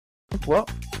Well,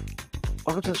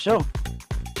 welcome to the show.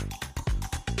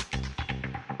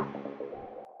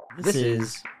 This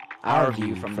is our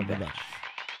view from the bench.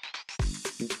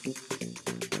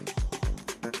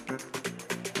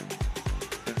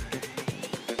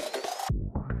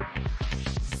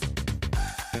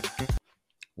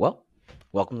 Well,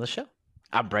 welcome to the show.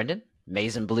 I'm Brendan,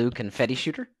 maize and blue confetti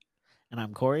shooter. And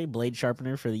I'm Corey, blade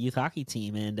sharpener for the youth hockey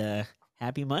team. And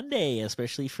happy Monday,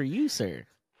 especially for you, sir.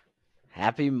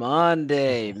 Happy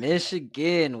Monday,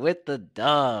 Michigan with the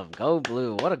dub. Go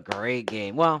blue. What a great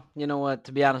game. Well, you know what?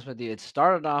 To be honest with you, it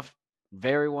started off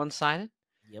very one-sided.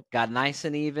 Yep. Got nice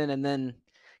and even, and then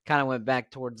kind of went back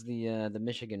towards the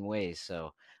Michigan ways.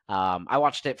 So I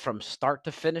watched it from start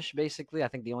to finish, basically. I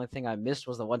think the only thing I missed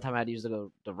was the one time I had to use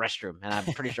the restroom, and I'm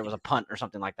pretty sure it was a punt or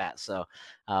something like that. So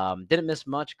didn't miss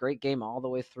much. Great game all the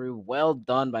way through. Well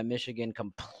done by Michigan.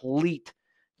 Complete,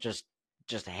 just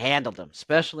handled them,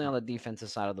 especially on the defensive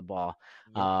side of the ball.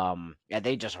 Yep.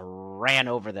 They just ran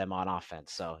over them on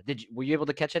offense. So were you able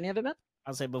to catch any of it, man?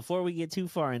 I'll say before we get too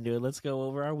far into it, let's go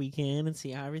over our weekend and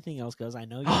see how everything else goes. I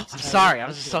know you're I'm excited. sorry. I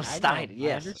was just so excited.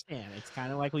 Yes. I understand. It's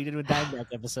kind of like we did with Diamondback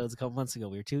episodes a couple months ago.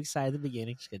 We were too excited at the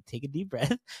beginning. Just going to take a deep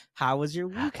breath. How was your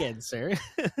weekend, sir?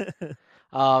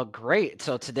 Great.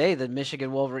 So today the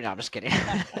Michigan Wolverines. No, I'm just kidding.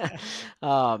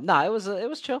 No, it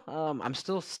was chill. I'm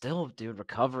still, dude,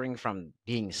 recovering from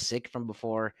being sick from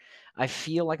before. I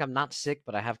feel like I'm not sick,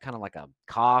 but I have kind of like a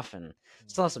cough and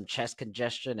still have some chest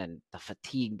congestion, and the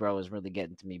fatigue, bro, is really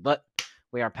getting to me. But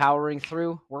we are powering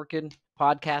through, working,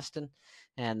 podcasting,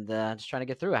 and just trying to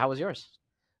get through it. How was yours?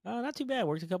 Not too bad.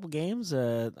 Worked a couple games.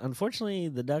 Unfortunately,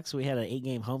 the Ducks, we had an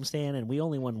 8-game homestand, and we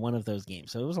only won one of those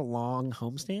games. So it was a long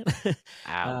homestand.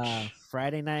 Ouch.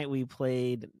 Friday night, we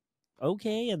played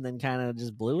okay and then kind of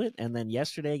just blew it. And then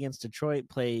yesterday against Detroit,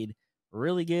 played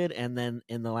really good. And then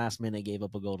in the last minute, gave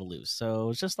up a goal to lose. So it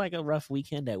was just like a rough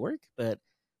weekend at work. But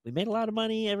we made a lot of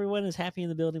money. Everyone is happy in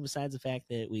the building besides the fact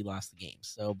that we lost the game.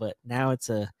 So, but now it's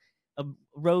a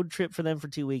road trip for them for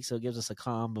 2 weeks. So it gives us a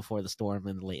calm before the storm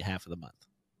in the late half of the month.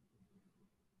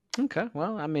 Okay.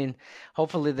 Well, I mean,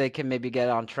 hopefully they can maybe get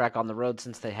on track on the road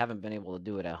since they haven't been able to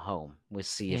do it at home. We'll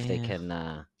see if they can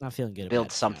not feeling good build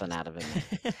about something out of it.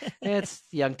 It's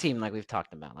a young team like we've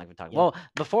talked about. Yep. Well,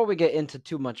 before we get into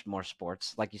too much more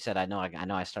sports, like you said, I know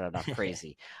I started off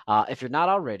crazy. If you're not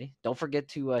already, don't forget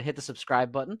to hit the subscribe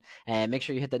button and make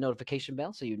sure you hit the notification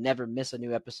bell so you never miss a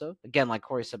new episode. Again, like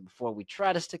Corey said before, we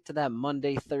try to stick to that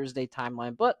Monday, Thursday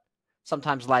timeline, but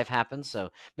sometimes life happens, so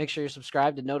make sure you're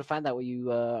subscribed and notified. That way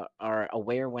you are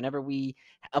aware whenever we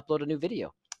upload a new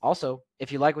video. Also,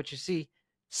 if you like what you see,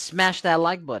 smash that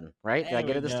like button, right? Did I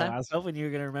get it this time? I was hoping you were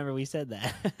going to remember we said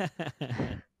that.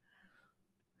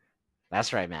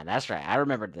 That's right, man. That's right. I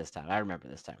remembered this time.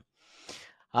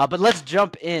 But let's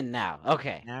jump in now.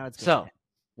 Okay. Now it's good. So,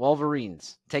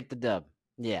 Wolverines take the dub.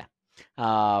 Yeah.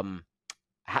 Were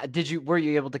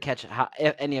you able to catch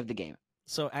any of the game?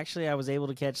 So actually, I was able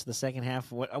to catch the second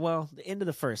half. Well, the end of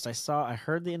the first. I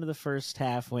heard the end of the first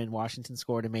half when Washington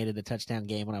scored and made it a touchdown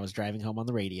game when I was driving home on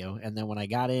the radio. And then when I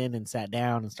got in and sat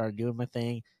down and started doing my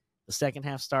thing, the second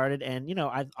half started. And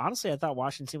I thought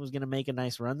Washington was going to make a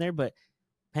nice run there, but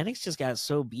Penix just got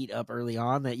so beat up early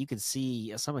on that you could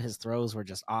see some of his throws were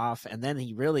just off. And then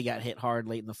he really got hit hard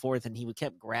late in the fourth, and he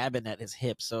kept grabbing at his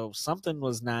hip. So something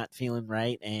was not feeling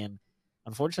right. And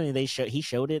unfortunately, he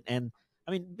showed it. And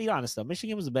I mean, be honest, though,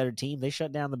 Michigan was a better team. They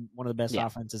shut down one of the best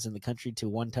offenses in the country to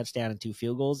 1 touchdown and 2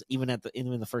 field goals. Even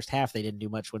in the first half, they didn't do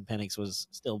much when Penix was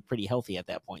still pretty healthy at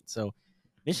that point. So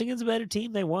Michigan's a better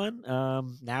team. They won.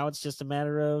 Now it's just a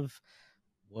matter of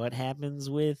what happens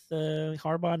with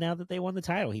Harbaugh now that they won the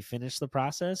title. He finished the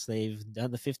process. They've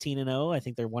done the 15-0. I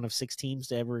think they're one of 6 teams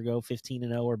to ever go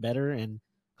 15-0 or better in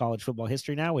college football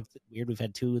history now. We've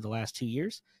had 2 of the last 2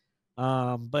 years.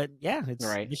 But yeah, it's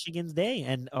right. Michigan's day.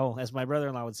 And as my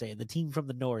brother-in-law would say, the team from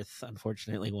the north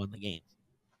unfortunately won the game.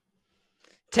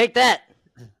 Take that.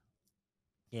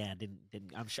 Yeah, didn't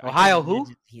I'm sure Ohio who?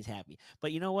 He's happy.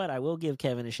 But you know what? I will give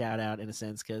Kevin a shout out in a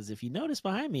sense, because if you notice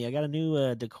behind me, I got a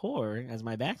new decor as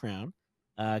my background.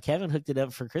 Kevin hooked it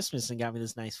up for Christmas and got me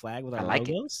this nice flag with our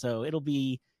logo. So it'll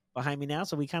be behind me now.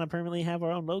 So we kind of permanently have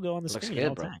our own logo on the screen. Looks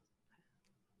good, bro.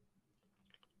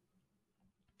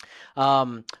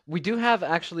 We do have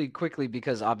actually quickly,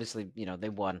 because obviously, they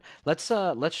won. Let's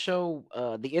show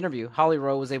the interview. Holly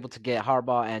Rowe was able to get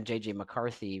Harbaugh and JJ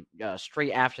McCarthy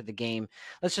straight after the game.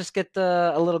 Let's just get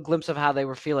a little glimpse of how they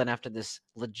were feeling after this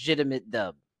legitimate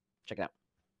dub. Check it out.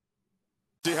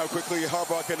 See how quickly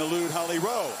Harbaugh can elude Holly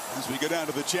Rowe as we go down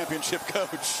to the championship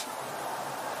coach.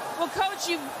 Well, Coach,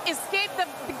 you've escaped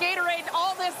the Gatorade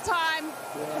all this time.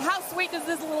 Yeah. How sweet does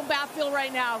this little bath feel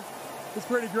right now? it's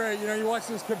pretty great. You know, you watch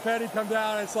this confetti come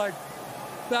down, it's like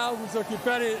thousands of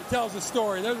confetti. It tells a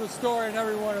story. There's a story in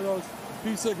every one of those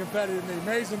pieces of confetti to me.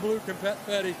 Amazing blue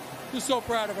confetti. Just so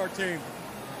proud of our team.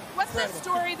 What's the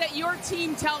story that your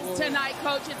team tells tonight,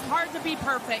 Coach? It's hard to be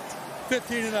perfect.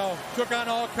 15-0. Took on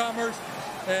all comers,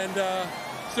 and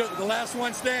the last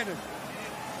one standing.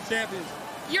 Champions.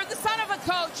 You're the son of a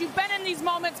coach. You've been in these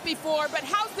moments before, but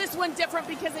how's this one different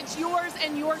because it's yours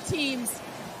and your team's?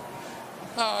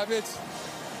 Oh,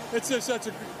 it's just such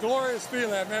a glorious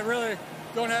feeling, man. Really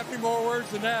don't have any more words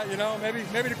than that, you know. Maybe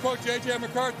to quote J.J.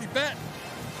 McCarthy, bet.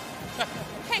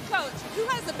 Hey, Coach, who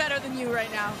has it better than you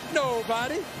right now?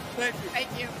 Nobody. Thank you.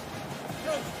 Thank you.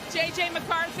 J.J.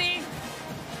 McCarthy,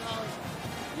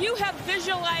 you have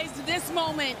visualized this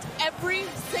moment every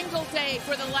single day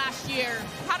for the last year.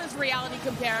 How does reality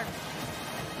compare?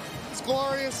 It's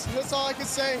glorious. That's all I can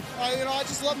say. I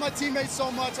just love my teammates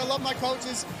so much. I love my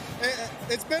coaches.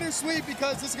 It's bittersweet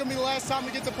because this is going to be the last time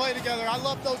we get to play together. I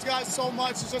love those guys so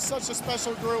much. It's just such a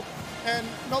special group, and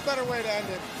no better way to end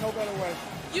it. No better way.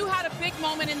 You had a big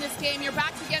moment in this game. Your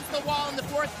back's against the wall in the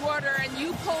fourth quarter, and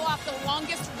you pull off the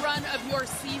longest run of your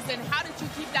season. How did you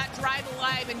keep that drive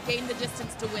alive and gain the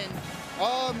distance to win?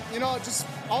 Just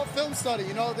all film study.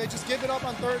 They just give it up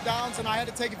on third downs, and I had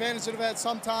to take advantage of it at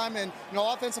some time. And,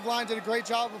 offensive line did a great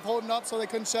job of holding up so they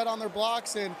couldn't shed on their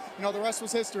blocks, and, the rest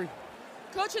was history.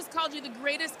 Coach has called you the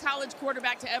greatest college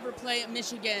quarterback to ever play at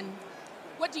Michigan.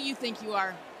 What do you think you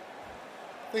are?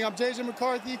 I think I'm J.J.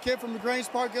 McCarthy, kid from LaGrange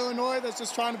Park, Illinois, that's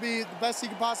just trying to be the best he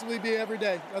could possibly be every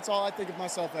day. That's all I think of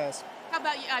myself as. How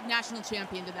about you add national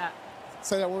champion to that?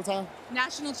 Say that one more time.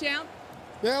 National champ?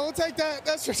 Yeah, we'll take that.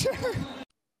 That's for sure.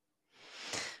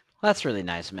 That's really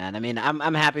nice, man. I mean, I'm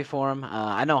happy for him.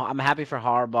 I know I'm happy for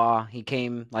Harbaugh. He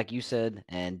came, like you said,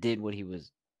 and did what he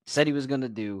said he was going to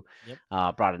do.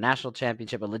 Yep. Brought a national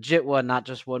championship, a legit one, not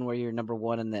just one where you're number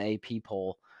one in the AP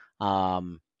poll.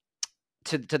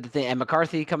 To the thing, and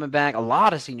McCarthy coming back, a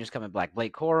lot of seniors coming back.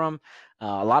 Blake Corum,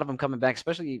 a lot of them coming back,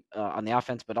 especially on the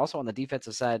offense, but also on the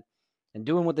defensive side, and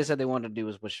doing what they said they wanted to do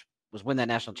was win that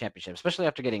national championship, especially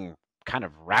after getting kind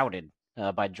of routed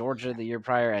by Georgia the year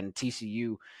prior and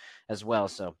TCU as well.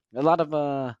 So a lot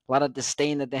of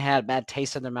disdain that they had, bad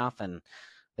taste in their mouth, and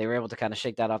they were able to kind of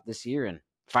shake that off this year and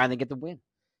finally get the win.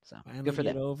 So finally good for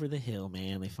them. Get over the hill,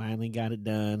 man. They finally got it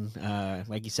done.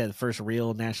 Like you said, the first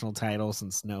real national title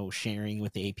since no sharing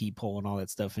with the AP poll and all that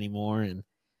stuff anymore. And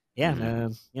yeah,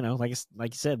 like you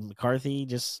said, McCarthy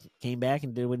just came back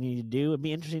and did what he needed to do. It'd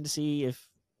be interesting to see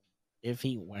if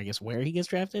he, I guess, where he gets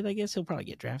drafted. I guess he'll probably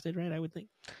get drafted, right? I would think.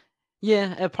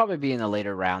 Yeah, it'll probably be in the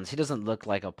later rounds. He doesn't look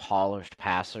like a polished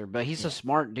passer, but he's a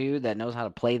smart dude that knows how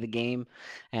to play the game.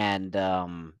 And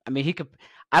he could.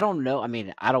 I don't know. I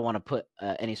mean, I don't want to put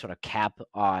any sort of cap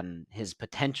on his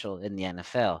potential in the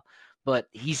NFL, but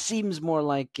he seems more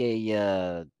like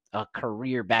a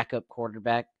career backup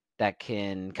quarterback that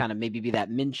can kind of maybe be that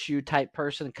Minshew type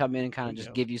person, come in and kind of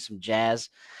just give you some jazz.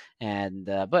 And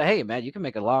but hey, man, you can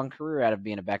make a long career out of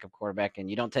being a backup quarterback, and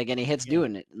you don't take any hits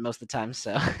doing it most of the time.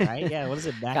 So right, yeah. What is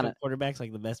it? Backup quarterback's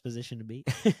like the best position to be.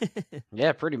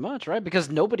 Yeah, pretty much, right? Because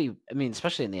nobody, I mean,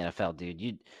 especially in the NFL,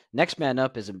 dude, next man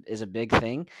up is a big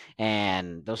thing,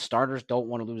 and those starters don't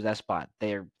want to lose that spot.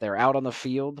 They're out on the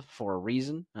field for a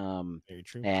reason. Very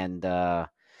true. And but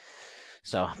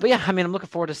yeah, I mean, I'm looking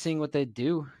forward to seeing what they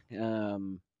do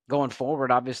going forward.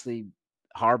 Obviously,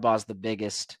 Harbaugh's the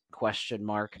biggest question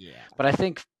mark. Yeah. But I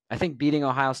think beating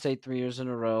Ohio State 3 years in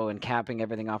a row and capping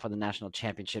everything off with the national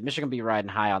championship, Michigan will be riding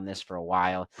high on this for a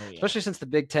while, especially since the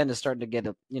Big Ten is starting to get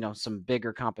some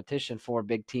bigger competition for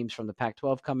big teams from the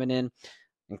Pac-12 coming in,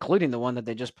 including the one that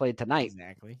they just played tonight.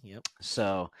 Exactly. Yep.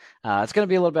 So it's going to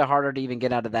be a little bit harder to even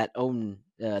get out of that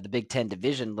the Big Ten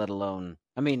division, let alone.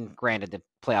 I mean, granted, the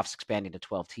playoffs expanding to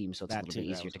 12 teams, so it's a little bit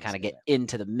easier to kind of get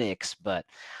into the mix. But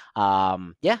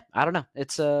yeah, I don't know.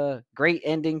 It's a great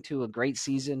ending to a great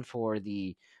season for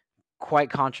the quite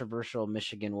controversial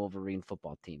Michigan Wolverine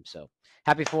football team. So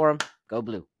happy for them. Go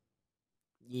Blue.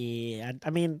 Yeah, I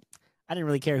mean, I didn't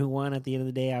really care who won at the end of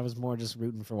the day. I was more just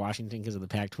rooting for Washington because of the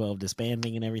Pac-12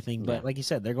 disbanding and everything. But like you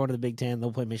said, they're going to the Big Ten.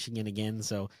 They'll play Michigan again.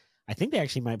 So I think they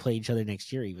actually might play each other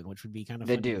next year even, which would be kind of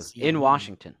fun. They do. In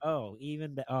Washington. Oh,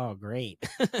 great.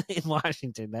 In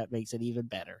Washington. That makes it even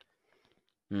better.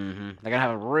 Mm-hmm. They're going to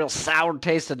have a real sour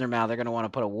taste in their mouth. They're going to want to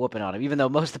put a whooping on them, even though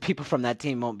most of the people from that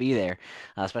team won't be there,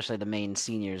 especially the main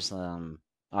seniors on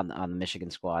the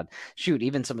Michigan squad. Shoot,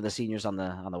 even some of the seniors on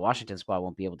the Washington squad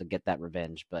won't be able to get that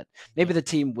revenge, but maybe the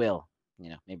team will.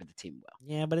 maybe the team will.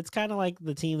 Yeah, but it's kind of like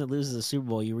the team that loses the Super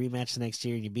Bowl. You rematch the next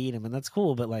year and you beat them, and that's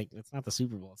cool. But like, it's not the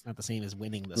Super Bowl. It's not the same as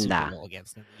winning the Super Bowl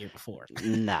against them the year before.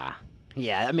 Nah.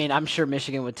 Yeah, I mean, I'm sure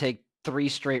Michigan would take 3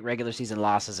 straight regular season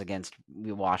losses against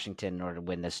Washington in order to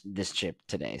win this chip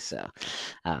today. So,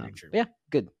 yeah,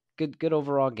 good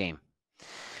overall game.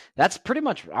 That's pretty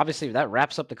much, obviously, that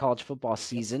wraps up the college football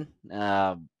season.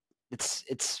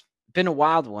 It's been a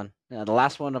wild one. The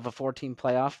last one of a 14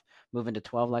 playoff, moving to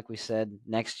 12, like we said,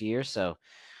 next year. So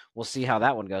we'll see how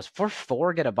that one goes.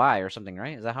 4 get a bye or something,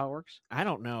 right? Is that how it works? I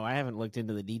don't know. I haven't looked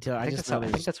into the detail. I just know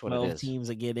think that's what it 12 is. teams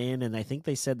that get in, and I think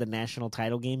they said the national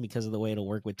title game, because of the way it'll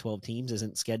work with 12 teams,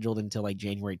 isn't scheduled until like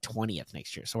January 20th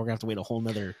next year. So we're going to have to wait a whole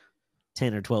nother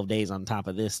 10 or 12 days on top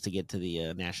of this to get to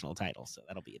the national title. So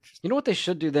that'll be interesting. You know what they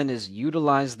should do then is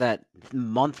utilize that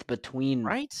month between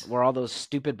where all those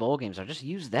stupid bowl games are. Just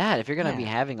use that. If you're going to be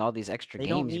having all these extra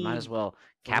games, you might as well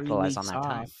capitalize on that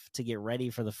time. To get ready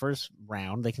for the first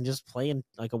round, they can just play in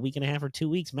like a week and a half or 2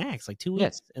 weeks max, like 2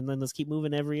 weeks, and then let's keep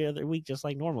moving every other week just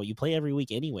like normal. You play every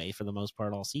week anyway for the most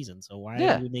part all season. So why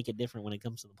do we make it different when it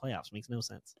comes to the playoffs? It makes no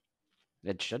sense.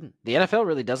 It shouldn't. The NFL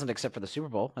really doesn't, except for the Super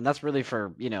Bowl, and that's really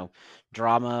for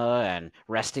drama and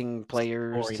resting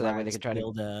players, so that way they can try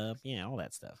build up, all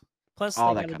that stuff. Plus,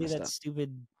 all they that got to do that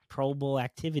stupid Pro Bowl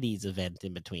activities event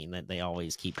in between that they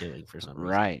always keep doing for some reason.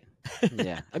 Right.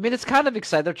 Yeah. I mean, it's kind of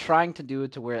exciting. They're trying to do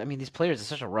it to where, I mean, these players, it's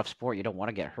such a rough sport. You don't want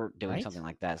to get hurt doing something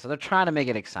like that. So they're trying to make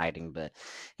it exciting, but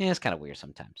it's kind of weird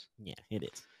sometimes. Yeah, it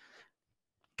is.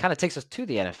 Kind of takes us to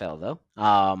the NFL,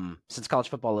 though. Since college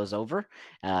football is over,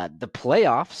 the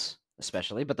playoffs,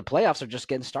 especially, but the playoffs are just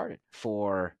getting started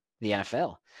for the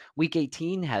NFL. Week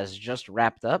 18 has just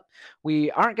wrapped up.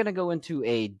 We aren't going to go into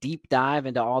a deep dive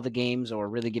into all the games or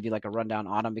really give you like a rundown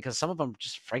on them, because some of them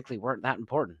just frankly weren't that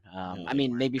important. I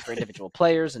mean, maybe for individual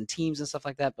players and teams and stuff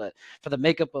like that, but for the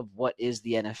makeup of what is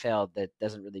the NFL, that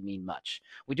doesn't really mean much.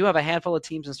 We do have a handful of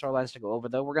teams and storylines to go over,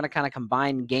 though. We're going to kind of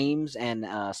combine games and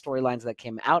storylines that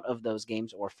came out of those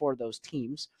games or for those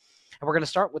teams. And we're going to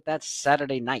start with that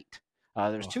Saturday night.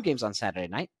 There's 2 games on Saturday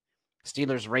night.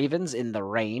 Steelers-Ravens in the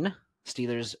rain.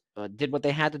 Steelers did what they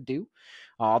had to do.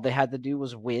 All they had to do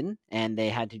was win, and they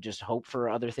had to just hope for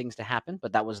other things to happen,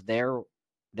 but that was their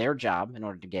job in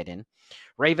order to get in.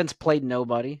 Ravens played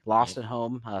nobody, lost at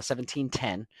home,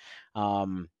 17-10.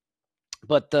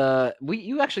 But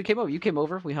you actually came over. You came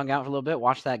over. We hung out for a little bit,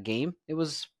 watched that game. It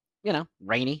was,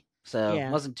 rainy. So it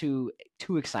wasn't too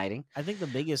exciting. I think the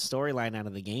biggest storyline out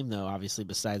of the game, though, obviously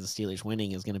besides the Steelers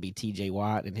winning, is going to be T.J.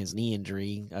 Watt and his knee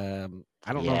injury.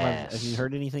 I don't know if you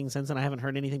heard anything since then. I haven't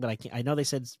heard anything, but I know they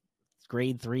said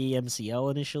grade 3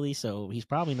 MCL initially, so he's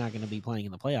probably not going to be playing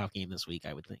in the playoff game this week,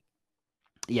 I would think.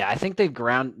 Yeah, I think they've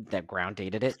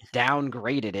downgraded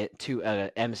it to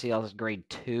MCL grade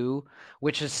 2,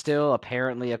 which is still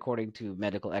apparently, according to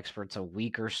medical experts, a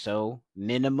week or so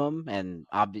minimum. And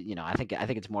I think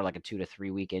it's more like a 2 to 3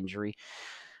 week injury.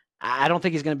 I don't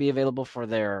think he's going to be available for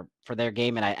their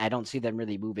game, and I don't see them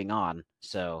really moving on.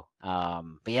 So,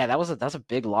 but yeah, that's a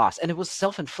big loss, and it was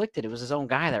self-inflicted. It was his own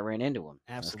guy that ran into him.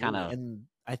 Absolutely, and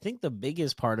I think the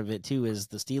biggest part of it too is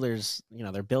the Steelers.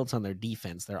 They're built on their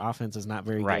defense. Their offense is not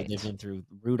very good. They've been through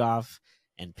Rudolph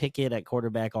and Pickett at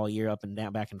quarterback all year, up and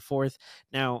down, back and forth.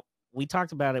 Now, we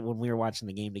talked about it when we were watching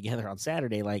the game together on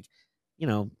Saturday. Like,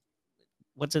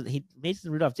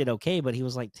 Mason Rudolph did okay, but he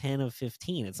was like 10 of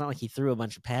 15. It's not like he threw a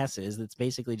bunch of passes. It's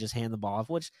basically just hand the ball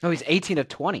off, he's 18 of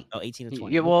 20. Oh, 18 of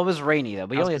 20. Yeah, well, it was rainy, though,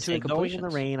 but he only had 2 incompletions. Going in the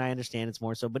rain, I understand it's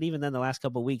more so, but even then, the last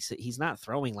couple of weeks, he's not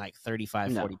throwing like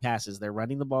 35, 40 passes. They're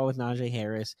running the ball with Najee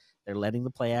Harris. They're letting the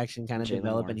play action kind of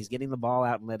develop, and he's getting the ball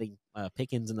out and letting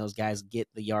Pickens and those guys get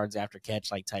the yards after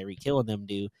catch like Tyreek Hill and them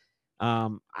do. I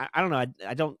don't know.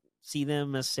 I don't see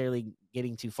them necessarily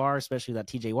getting too far, especially without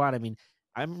TJ Watt. I mean,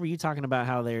 I remember you talking about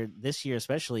how this year,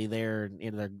 especially their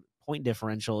point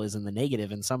differential is in the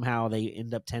negative, and somehow they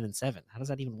end up 10-7. How does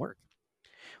that even work?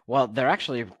 Well, they're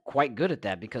actually quite good at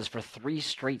that, because for 3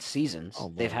 straight seasons,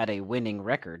 they've had a winning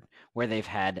record where they've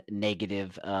had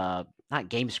negative, not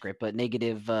game script, but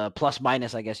negative plus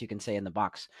minus, I guess you can say, in the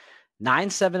box.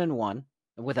 9-7-1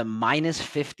 with a minus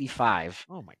 55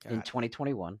 in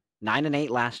 2021. 9-8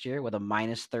 last year with a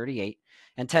minus 38,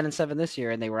 and 10-7 this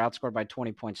year, and they were outscored by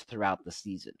 20 points throughout the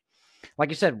season. Like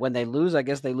you said, when they lose, I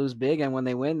guess they lose big, and when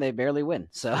they win, they barely win.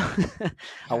 So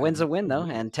a win's a win, though,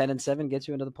 and 10-7 gets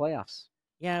you into the playoffs.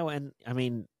 Yeah, and I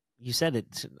mean, you said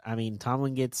it. I mean,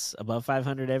 Tomlin gets above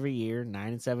 500 every year,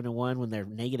 9-7-1 when they're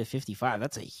negative 55.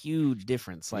 That's a huge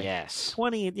difference. Like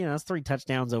 20, that's 3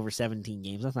 touchdowns over 17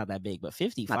 games. That's not that big, but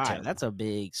 55, that's a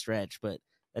big stretch. But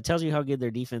that tells you how good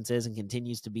their defense is and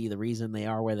continues to be the reason they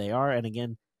are where they are. And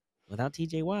again, without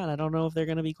TJ Watt, I don't know if they're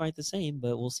going to be quite the same,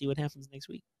 but we'll see what happens next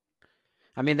week.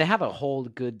 I mean, they have a whole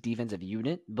good defensive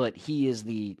unit, but he is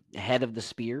the head of the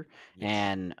spear, Yes.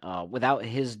 and without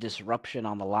his disruption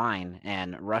on the line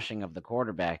and rushing of the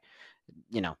quarterback,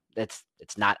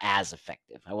 it's not as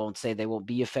effective. I won't say they won't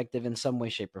be effective in some way,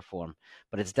 shape, or form,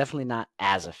 but it's definitely not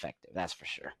as effective. That's for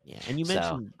sure. Yeah, and you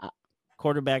mentioned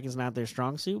quarterback is not their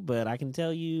strong suit, but I can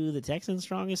tell you the Texans'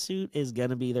 strongest suit is going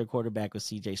to be their quarterback with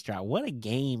C.J. Stroud. What a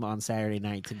game on Saturday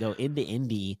night to go into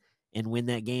Indy and win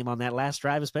that game on that last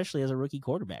drive, especially as a rookie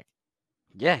quarterback.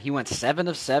 Yeah, he went 7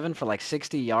 of 7 for like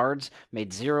 60 yards,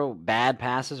 made 0 bad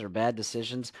passes or bad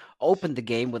decisions, opened the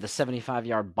game with a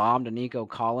 75-yard bomb to Nico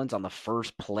Collins on the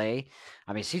first play.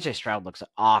 I mean, CJ Stroud looks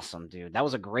awesome, dude. That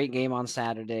was a great game on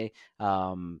Saturday.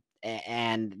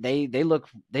 And they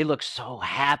look so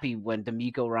happy when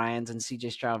D'Amico Ryans and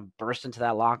CJ Stroud burst into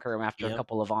that locker room after a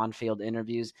couple of on-field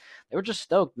interviews. They were just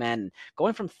stoked, man.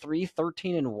 Going from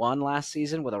 3-13-1 last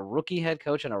season with a rookie head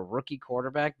coach and a rookie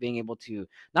quarterback, being able to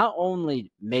not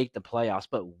only make the playoffs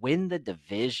but win the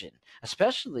division,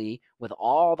 especially with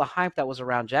all the hype that was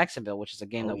around Jacksonville, which is a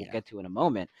game that we'll get to in a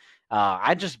moment.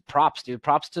 I just props, dude.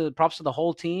 Props to the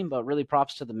whole team, but really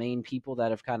props to the main people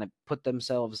that have kind of put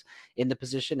themselves in the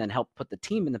position and helped put the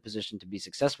team in the position to be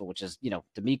successful, which is,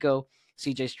 D'Amico,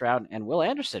 CJ Stroud, and Will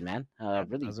Anderson, man. Really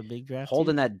that was a big draft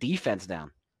holding that defense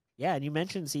down. Yeah, and you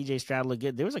mentioned C.J. Stroud looked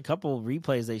good. There was a couple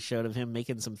replays they showed of him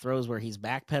making some throws where he's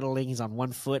backpedaling, he's on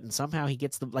one foot, and somehow he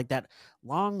gets that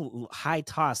long high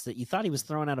toss that you thought he was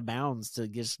throwing out of bounds to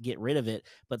just get rid of it,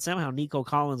 but somehow Nico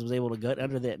Collins was able to get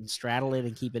under that and straddle it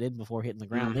and keep it in before hitting the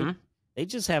ground. Mm-hmm. They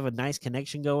just have a nice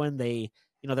connection going. Their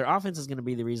offense is going to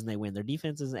be the reason they win. Their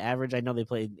defense is average. I know they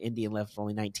played Indy and left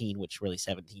only 19, which really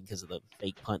 17 because of the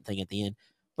fake punt thing at the end.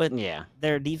 But yeah,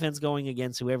 their defense going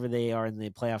against whoever they are in the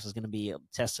playoffs is going to be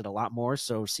tested a lot more.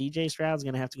 So C.J. Stroud's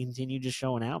going to have to continue just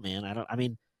showing out, man.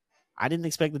 I didn't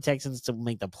expect the Texans to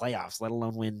make the playoffs, let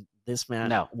alone win this man.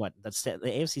 No. The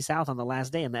AFC South on the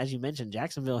last day. And as you mentioned,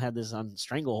 Jacksonville had this on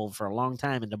stranglehold for a long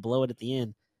time, and to blow it at the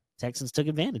end, Texans took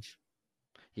advantage.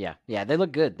 Yeah, they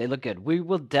look good. We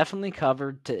will definitely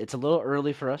cover. It's a little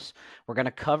early for us. We're going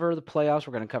to cover the playoffs.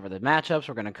 We're going to cover the matchups.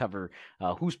 We're going to cover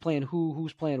who's playing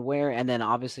who's playing where, and then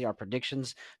obviously our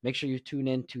predictions. Make sure you tune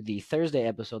in to the Thursday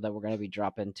episode that we're going to be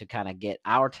dropping to kind of get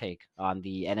our take on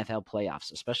the NFL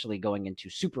playoffs, especially going into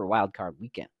Super Wildcard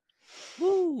Weekend.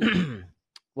 Woo!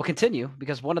 We'll continue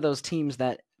because one of those teams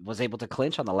that was able to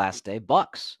clinch on the last day,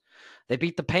 Bucks. They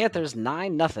beat the Panthers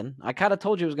 9-0. I kind of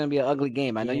told you it was going to be an ugly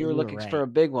game. I know you were looking for a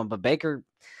big one, but Baker,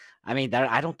 I mean,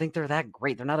 I don't think they're that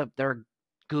great. They're a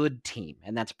good team,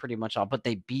 and that's pretty much all. But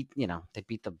they beat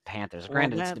the Panthers.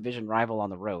 Granted, it's a division rival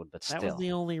on the the but still. That was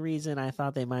the only reason I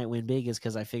thought they might win big is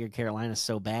because I figured Carolina's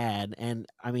so bad. And,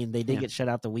 I mean, they did get shut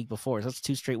out the week before. So that's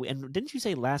 2 straight. And didn't you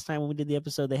say last time when we did the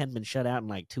episode they hadn't been shut out in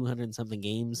like 200-something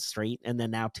games straight? And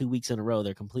then now 2 weeks in a row,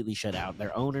 they're completely shut out.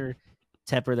 Their owner,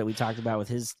 Tepper, that we talked about with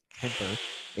his temper,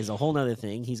 is a whole nother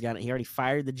thing. He already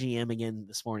fired the GM again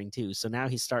this morning too, so now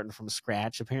he's starting from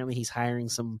scratch. Apparently he's hiring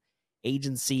some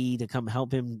agency to come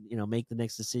help him make the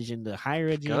next decision to hire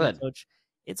a GM coach.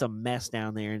 It's a mess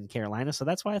down there in Carolina, so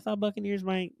that's why I thought Buccaneers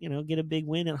might get a big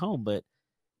win at home. But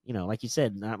like you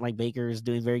said, not like Baker is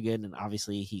doing very good, and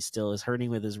obviously he still is hurting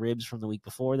with his ribs from the week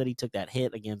before that he took that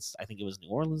hit against, I think it was New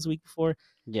Orleans the week before.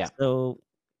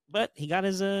 But he got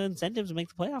his incentives to make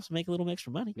the playoffs and make a little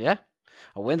extra money. Yeah.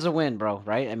 A win's a win, bro,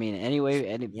 right? I mean,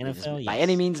 NFL, by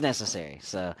any means necessary.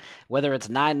 So whether it's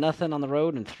 9-0 on the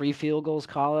road and 3 field goals,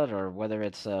 call it, or whether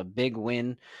it's a big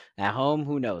win at home,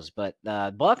 who knows? But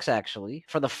Bucks actually,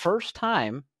 for the first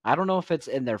time, I don't know if it's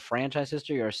in their franchise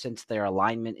history or since their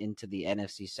alignment into the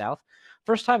NFC South,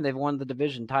 first time they've won the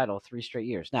division title 3 straight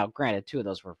years. Now, granted, 2 of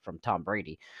those were from Tom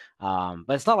Brady, but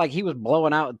it's not like he was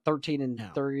blowing out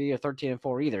 13-3 or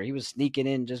 13-4 either. He was sneaking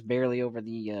in just barely over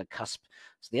the cusp.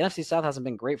 So the NFC South hasn't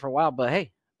been great for a while, but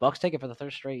hey, Bucks take it for the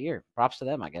 3rd straight year. Props to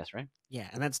them, I guess, right? Yeah,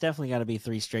 and that's definitely got to be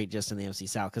 3 straight just in the NFC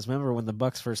South. Because remember when the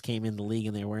Bucks first came in the league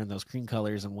and they were wearing those cream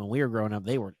colors, and when we were growing up,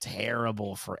 they were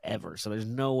terrible forever. So there's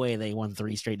no way they won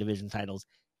 3 straight division titles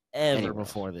ever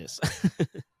before this.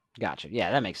 Gotcha.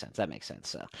 Yeah, that makes sense.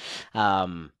 So,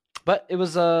 but it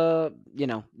was I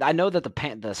know that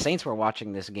the Saints were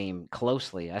watching this game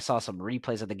closely. I saw some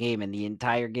replays of the game, and the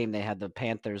entire game they had the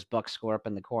Panthers Bucks score up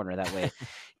in the corner that way,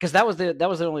 because that was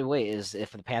the only way is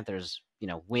if the Panthers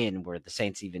win, where the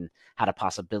Saints even had a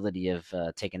possibility of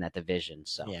taking that division.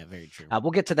 So yeah, very true.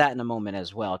 We'll get to that in a moment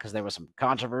as well, because there was some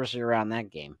controversy around that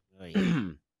game. Oh, yeah.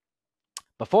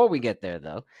 Before we get there,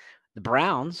 though, the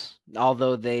Browns,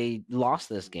 although they lost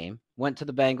this game, went to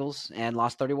the Bengals and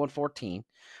lost 31-14.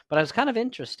 But it was kind of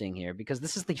interesting here because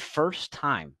this is the first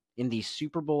time in the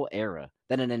Super Bowl era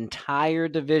that an entire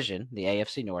division, the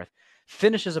AFC North,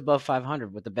 finishes above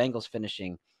 500, with the Bengals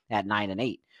finishing at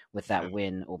 9-8 with that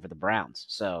win over the Browns.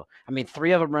 So, I mean,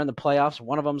 3 of them are in the playoffs.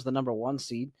 One of them's the number 1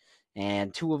 seed,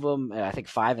 and 2 of them, I think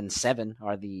 5 and 7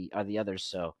 are the others.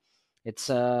 So, it's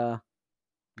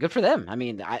good for them. I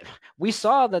mean, we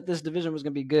saw that this division was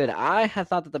going to be good. I had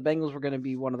thought that the Bengals were going to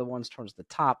be one of the ones towards the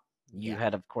top. You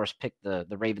had, of course, picked the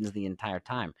Ravens the entire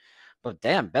time. But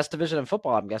damn, best division in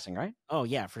football, I'm guessing, right? Oh,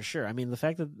 yeah, for sure. I mean, the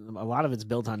fact that a lot of it's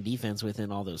built on defense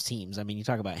within all those teams. I mean, you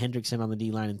talk about Hendrickson on the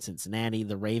D-line in Cincinnati,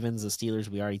 the Ravens, the Steelers,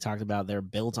 we already talked about. They're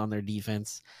built on their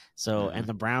defense. So, and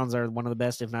the Browns are one of the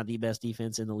best, if not the best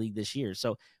defense in the league this year.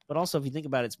 So, but also, if you think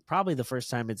about it, it's probably the first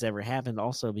time it's ever happened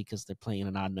also because they're playing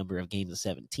an odd number of games of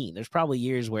 17. There's probably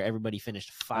years where everybody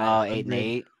finished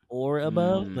 500 or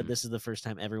above, but this is the first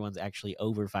time everyone's actually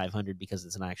over 500 because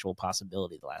it's an actual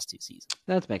possibility the last 2 seasons.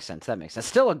 That makes sense.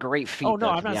 Still a great feat. Oh, no,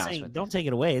 I'm not saying don't take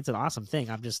it away. It's an awesome thing.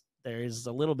 There is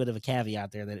a little bit of a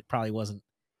caveat there that it probably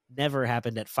never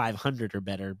happened at 500 or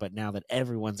better, but now that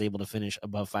everyone's able to finish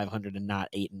above 500 and not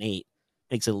 8-8,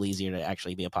 makes it a little easier to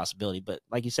actually be a possibility. But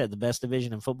like you said, the best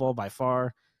division in football by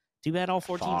far. Too bad all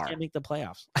 4 teams can't make the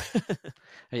playoffs.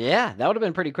 Yeah, that would have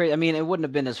been pretty crazy. I mean, it wouldn't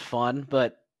have been as fun,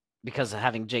 but because of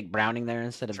having Jake Browning there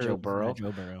instead of Joe Burrow.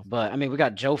 But, I mean, we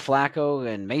got Joe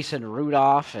Flacco and Mason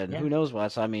Rudolph and who knows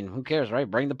what. So, I mean, who cares, right?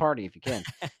 Bring the party if you can.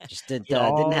 Just didn't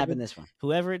happen this one.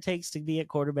 Whoever it takes to be at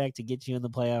quarterback to get you in the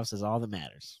playoffs is all that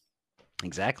matters.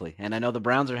 Exactly. And I know the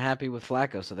Browns are happy with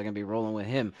Flacco, so they're going to be rolling with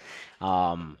him.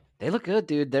 They look good,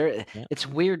 dude. It's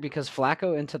weird because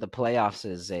Flacco into the playoffs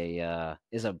is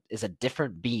a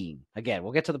different being. Again,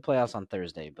 we'll get to the playoffs on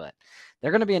Thursday, but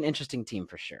they're going to be an interesting team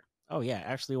for sure. Oh yeah,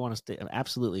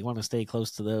 absolutely want to stay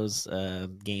close to those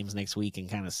games next week and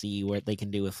kind of see what they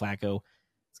can do with Flacco.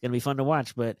 It's going to be fun to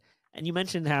watch. And you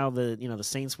mentioned how the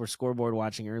Saints were scoreboard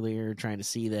watching earlier, trying to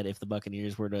see that if the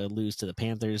Buccaneers were to lose to the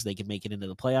Panthers, they could make it into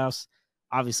the playoffs.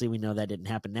 Obviously, we know that didn't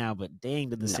happen now, but dang,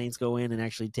 did the Saints go in and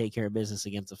actually take care of business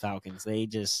against the Falcons?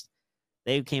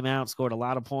 They came out, scored a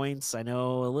lot of points. I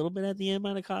know a little bit at the end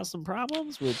might have caused some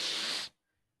problems, which,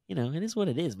 it is what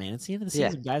it is, man. It's the end of the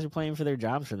season. Guys are playing for their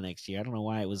jobs for the next year. I don't know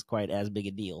why it was quite as big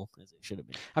a deal as it should have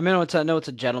been. I mean, I know it's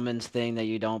a gentleman's thing that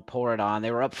you don't pour it on.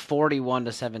 They were up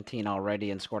 41-17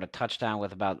 already and scored a touchdown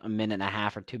with about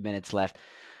 1.5 or 2 minutes left.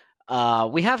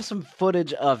 We have some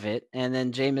footage of it, and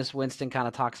then Jameis Winston kind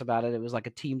of talks about it. It was like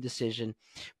a team decision.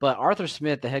 But Arthur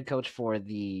Smith, the head coach for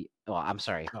the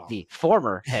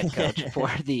former head coach for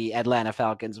the Atlanta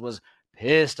Falcons, was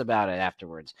pissed about it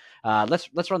afterwards.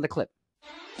 Let's run the clip.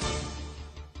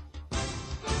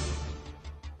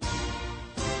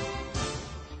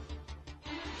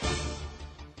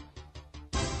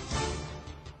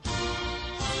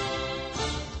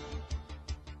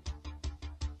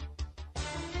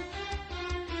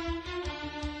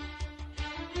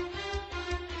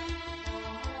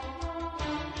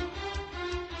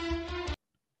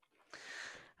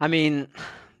 I mean,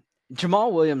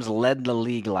 Jamal Williams led the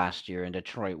league last year in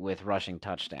Detroit with rushing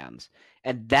touchdowns,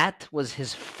 and that was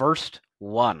his first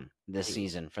one this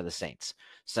season for the Saints.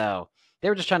 So they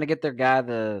were just trying to get their guy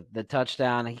the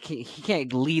touchdown. He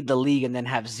can't lead the league and then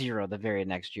have 0 the very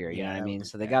next year. You know what I mean?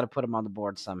 So they got to put him on the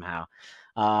board somehow.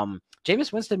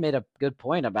 Jameis Winston made a good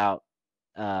point about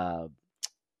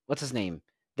what's his name?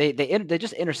 They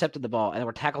just intercepted the ball and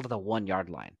were tackled at the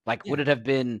 1-yard line. Like, would it have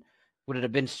been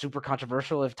super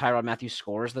controversial if Tyrann Mathieu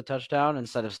scores the touchdown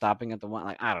instead of stopping at the 1?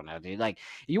 Like, I don't know, dude. Like,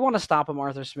 you want to stop him,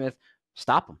 Arthur Smith,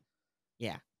 stop him.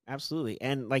 Yeah, absolutely.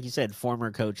 And like you said,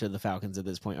 former coach of the Falcons at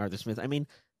this point, Arthur Smith. I mean,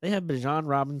 they have Bijan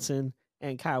Robinson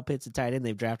and Kyle Pitts at tight end.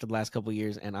 They've drafted the last couple of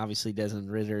years, and obviously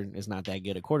Desmond Ridder is not that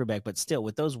good at quarterback, but still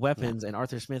with those weapons, and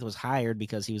Arthur Smith was hired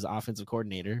because he was the offensive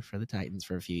coordinator for the Titans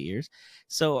for a few years.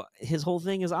 So his whole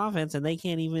thing is offense, and they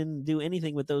can't even do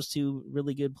anything with those 2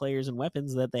 really good players and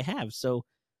weapons that they have. So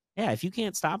yeah, if you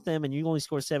can't stop them and you only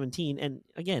score 17, and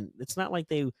again, it's not like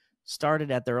they started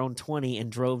at their own 20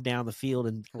 and drove down the field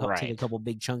and took a couple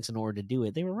big chunks in order to do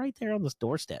it. They were right there on this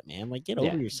doorstep, man. Like, get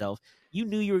over yourself. You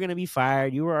knew you were going to be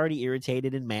fired. You were already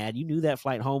irritated and mad. You knew that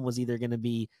flight home was either going to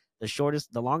be the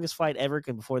longest flight ever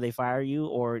before they fire you,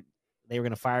 or they were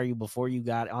going to fire you before you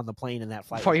got on the plane and that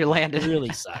flight before you landed. It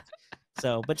really sucked.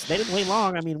 So, but they didn't wait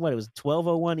long. I mean, what, it was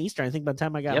 12:01 Eastern. I think by the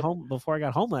time I got Yep. home, before I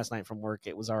got home last night from work,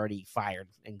 it was already fired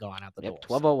and gone out the door.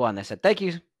 12:01. They said, thank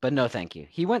you, but no thank you.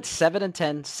 He went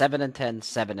 7-10, 7-10,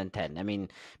 7-10. I mean,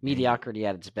 mediocrity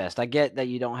at its best. I get that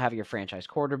you don't have your franchise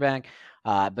quarterback,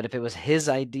 but if it was his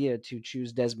idea to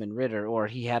choose Desmond Ridder, or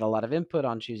he had a lot of input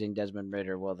on choosing Desmond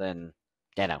Ridder, well then,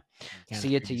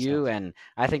 see it to you. And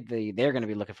I think they're going to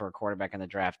be looking for a quarterback in the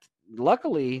draft.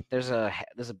 Luckily, there's a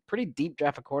pretty deep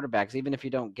draft of quarterbacks, even if you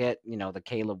don't get, the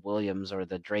Caleb Williams or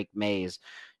the Drake Mays.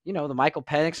 The Michael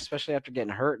Penix, especially after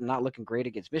getting hurt and not looking great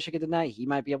against Michigan tonight, he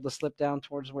might be able to slip down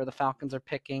towards where the Falcons are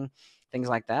picking, things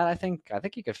like that. I think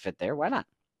he could fit there. Why not?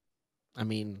 I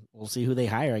mean, we'll see who they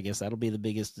hire. I guess that'll be the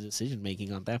biggest decision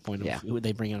making on that point. Who would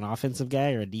they bring, an offensive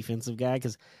guy or a defensive guy?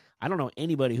 Because I don't know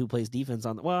anybody who plays defense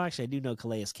on. Well, actually, I do know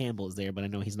Calais Campbell is there, but I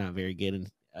know he's not very good. And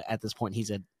at this point,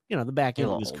 he's at the back end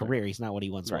of his career. He's not what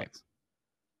he once was.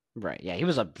 Right. Yeah, he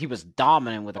was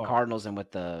dominant with the Cardinals and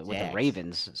with the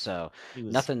Ravens. So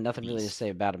nothing really to say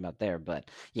about him out there. But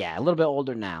yeah, a little bit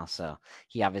older now, so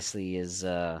he obviously is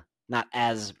not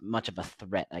as much of a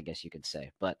threat, I guess you could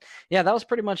say. But yeah, that was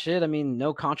pretty much it. I mean,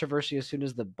 no controversy as soon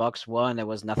as the Bucs won. There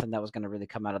was nothing that was going to really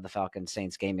come out of the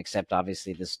Falcons-Saints game, except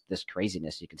obviously this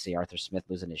craziness. You can see Arthur Smith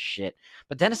losing his shit.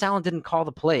 But Dennis Allen didn't call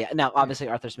the play. Now, obviously,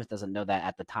 Arthur Smith doesn't know that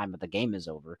at the time that the game is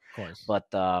over. Of course. But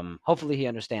hopefully he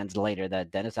understands later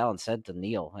that Dennis Allen said to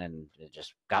kneel, and it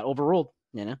just got overruled.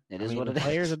 It is what it is.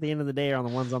 Players at the end of the day are the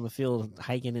ones on the field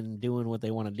hiking and doing what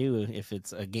they want to do. If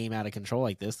it's a game out of control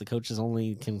like this, the coaches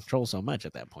only control so much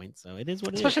at that point. So it is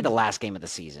what it is. Especially the last game of the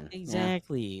season.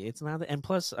 Exactly. Yeah. It's not. And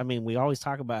plus, I mean, we always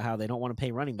talk about how they don't want to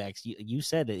pay running backs. You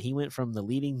said it. He went from the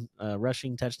leading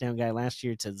rushing touchdown guy last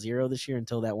year to 0 this year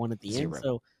until that one at the end.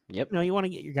 So, you want to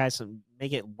get your guys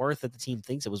make it worth that the team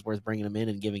thinks it was worth bringing them in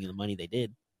and giving them the money they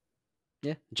did.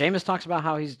 Yeah. Jameis talks about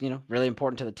how he's, really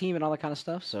important to the team and all that kind of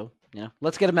stuff. So,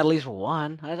 let's get him at least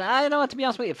one. I know, to be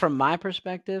honest with you, from my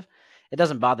perspective, it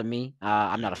doesn't bother me.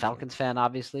 I'm not a Falcons fan,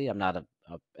 obviously. I'm not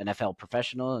a NFL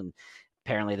professional, and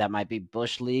apparently that might be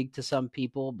Bush League to some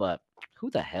people, but who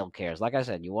the hell cares? Like I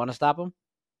said, you want to stop him?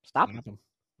 Stop him.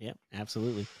 Yeah,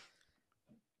 absolutely.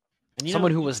 And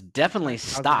someone who was definitely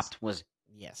stopped was,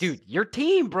 dude, your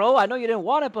team, bro. I know you didn't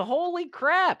want it, but holy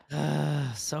crap.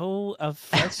 So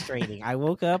frustrating. I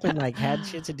woke up and had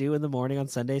shit to do in the morning on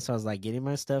Sunday, so I was getting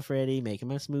my stuff ready, making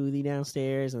my smoothie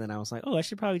downstairs, and then I was like, I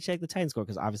should probably check the Titans score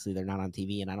because obviously they're not on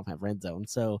TV and I don't have Red Zone.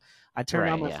 So I turn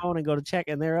on my phone and go to check,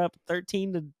 and they're up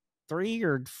 13-3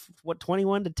 or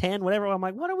 21-10, whatever. I'm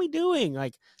like, what are we doing?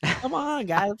 Come on,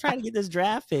 guys, I'm trying to get this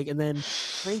draft pick. And then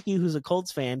Frankie, who's a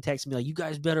Colts fan, texted me you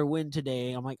guys better win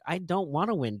today. I'm like, I don't want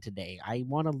to win today. I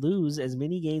want to lose as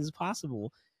many games as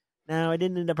possible. Now, it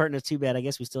didn't end up hurting us too bad. I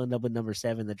guess we still end up with number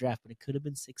 7 in the draft, but it could have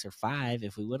been 6 or 5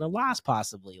 if we would have lost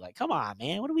possibly. Come on,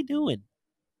 man, what are we doing?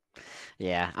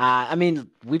 Yeah, I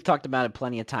mean, we've talked about it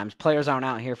plenty of times. Players aren't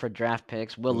out here for draft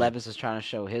picks. Will Levis is trying to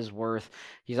show his worth.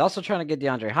 He's also trying to get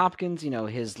DeAndre Hopkins,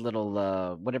 his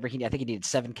little whatever I think he needed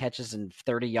 7 catches and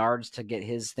 30 yards to get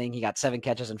his thing. He got 7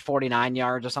 catches and 49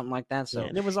 yards or something like that. So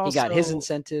and it was also he got his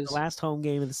incentives. The last home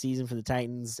game of the season for the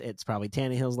Titans. It's probably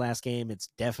Tannehill's last game. It's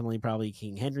definitely probably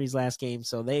King Henry's last game.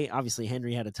 So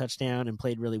Henry had a touchdown and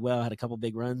played really well, had a couple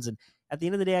big runs. And at the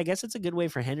end of the day, I guess it's a good way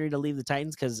for Henry to leave the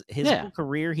Titans because his whole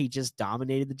career, he just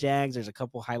dominated the Jags. There's a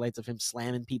couple highlights of him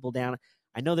slamming people down.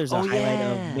 I know there's a highlight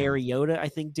of Mariota, I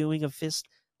think, doing a fist,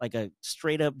 a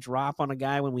straight-up drop on a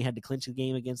guy when we had to clinch the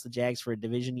game against the Jags for a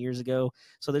division years ago.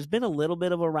 So there's been a little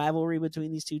bit of a rivalry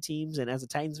between these two teams. And as a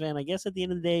Titans fan, I guess at the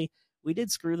end of the day, we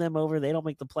did screw them over. They don't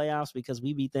make the playoffs because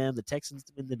we beat them. The Texans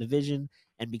win the division.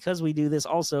 And because we do this,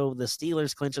 also, the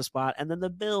Steelers clinch a spot. And then the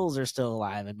Bills are still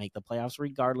alive and make the playoffs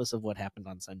regardless of what happened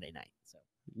on Sunday night. So.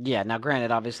 Yeah, now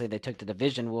granted, obviously they took the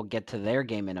division. We'll get to their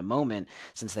game in a moment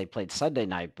since they played Sunday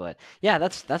night. But yeah,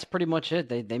 that's pretty much it.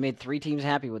 They made 3 teams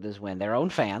happy with this win. Their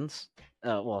own fans.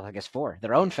 I guess 4.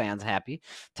 Their own fans happy.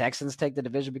 Texans take the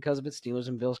division because of it. Steelers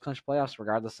and Bills clinch playoffs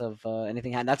regardless of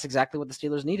anything. And that's exactly what the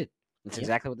Steelers needed. That's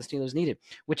exactly what the Steelers needed,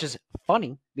 which is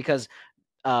funny because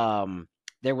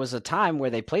there was a time where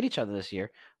they played each other this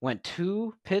year, went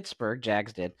to Pittsburgh,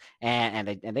 Jags did,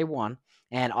 and they won.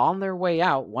 And on their way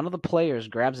out, one of the players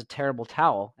grabs a terrible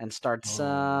towel and starts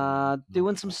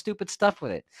doing some stupid stuff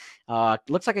with it.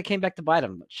 Looks like it came back to bite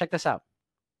him. Check this out.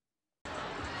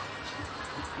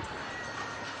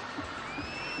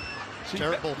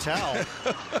 Terrible towel.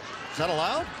 Is that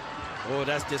allowed? Oh,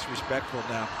 that's disrespectful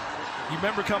now. You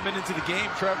remember coming into the game,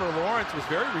 Trevor Lawrence was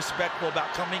very respectful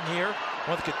about coming here,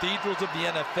 one of the cathedrals of the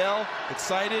NFL,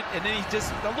 excited, and then he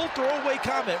just, a little throwaway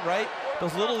comment, right?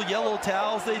 Those little yellow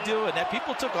towels they do, and that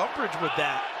people took umbrage with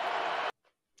that.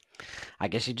 I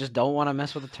guess you just don't want to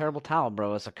mess with a terrible towel,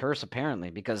 bro. It's a curse,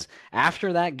 apparently, because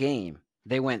after that game,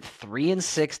 they went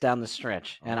 3-6 down the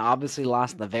stretch and obviously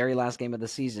lost the very last game of the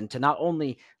season to not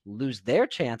only lose their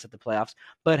chance at the playoffs,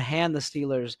 but hand the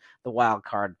Steelers the wild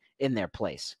card in their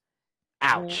place.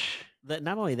 Ouch.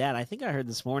 Not only that, I think I heard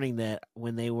this morning that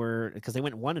when they were, because they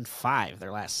went 1-5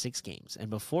 their last 6 games, and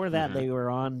before that they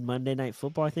were on Monday Night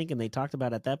Football, I think, and they talked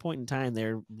about at that point in time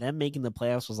them making the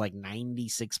playoffs was like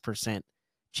 96%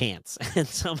 chance, and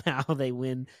somehow they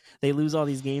lose all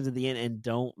these games at the end and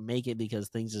don't make it because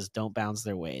things just don't bounce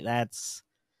their way. That's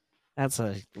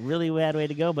a really bad way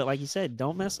to go. But like you said,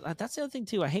 don't mess. That's the other thing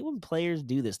too. I hate when players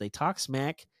do this. They talk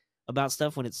smack about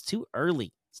stuff when it's too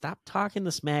early. Stop talking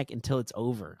the smack until it's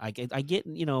over. I get,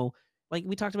 like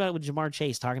we talked about it with Jamar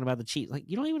Chase talking about the Chiefs. Like,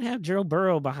 you don't even have Joe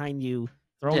Burrow behind you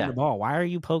throwing the ball. Why are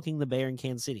you poking the bear in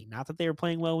Kansas City? Not that they were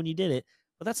playing well when you did it,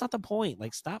 but that's not the point.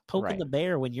 Like, stop poking the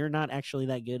bear when you're not actually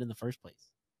that good in the first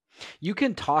place. You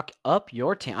can talk up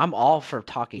your team. I'm all for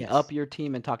talking up your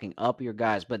team and talking up your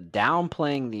guys, but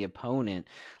downplaying the opponent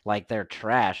like they're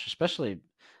trash, especially,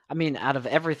 I mean, out of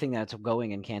everything that's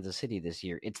going in Kansas City this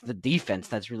year, it's the defense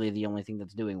that's really the only thing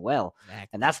that's doing well. Exactly.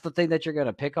 And that's the thing that you're going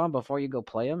to pick on before you go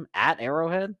play them at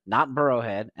Arrowhead, not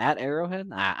Burrowhead, at Arrowhead.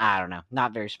 I don't know.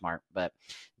 Not very smart, but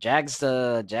Jags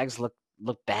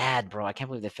look bad, bro. I can't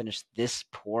believe they finished this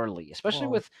poorly, especially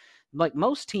with like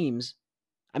most teams.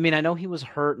 I mean, I know he was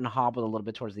hurt and hobbled a little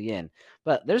bit towards the end,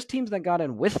 but there's teams that got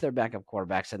in with their backup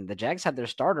quarterbacks, and the Jags had their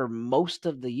starter most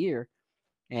of the year,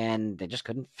 and they just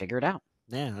couldn't figure it out.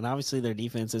 Yeah, and obviously their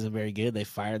defense isn't very good. They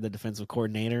fired the defensive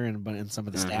coordinator and some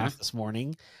of the staff this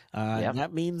morning. And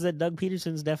that means that Doug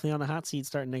Peterson's definitely on the hot seat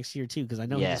starting next year too, because I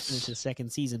know he just finished his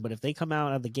second season. But if they come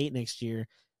out of the gate next year,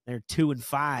 they're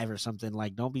 2-5 or something.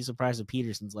 Like, don't be surprised if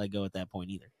Peterson's let go at that point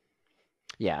either.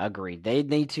 Yeah, agreed. They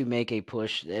need to make a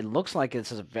push. It looks like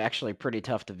this is actually a pretty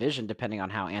tough division, depending on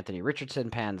how Anthony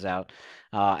Richardson pans out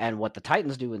and what the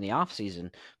Titans do in the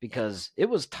offseason, because it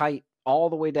was tight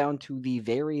all the way down to the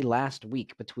very last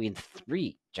week between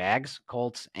 3 Jags,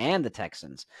 Colts, and the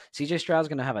Texans. CJ Stroud's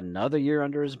going to have another year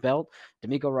under his belt.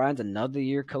 D'Amico Ryan's another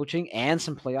year coaching and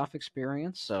some playoff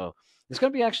experience. So it's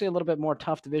going to be actually a little bit more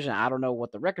tough division. I don't know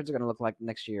what the records are going to look like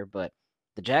next year, but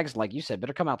the Jags, like you said,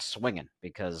 better come out swinging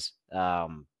because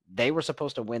they were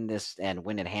supposed to win this and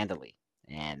win it handily,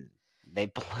 and they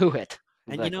blew it.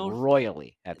 And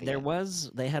royally at the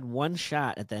end. They had one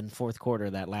shot at the fourth quarter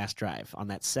of that last drive. On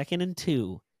that 2nd and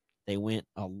 2, they went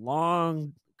a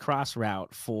long cross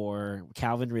route for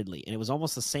Calvin Ridley, and it was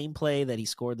almost the same play that he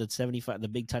scored the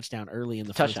big touchdown early in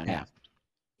the first half. Yeah.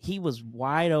 He was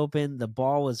wide open. The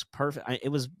ball was perfect. It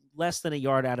was less than a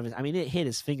yard out of his. I mean, it hit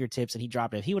his fingertips, and he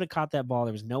dropped it. If he would have caught that ball,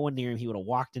 there was no one near him. He would have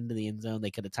walked into the end zone.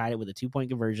 They could have tied it with a 2-point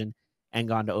conversion and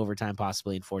gone to overtime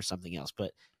possibly and forced something else.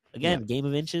 But again, game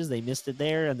of inches, they missed it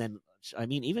there. And then, I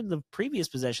mean, even the previous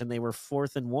possession, they were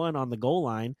 4th and 1 on the goal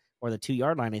line or the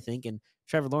 2-yard line, I think. And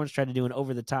Trevor Lawrence tried to do an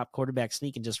over-the-top quarterback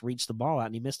sneak and just reach the ball out,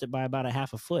 and he missed it by about a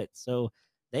half a foot. So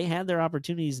they had their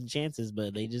opportunities and chances,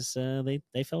 but they just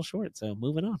they fell short. So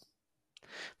moving on.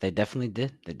 They definitely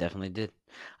did. They definitely did.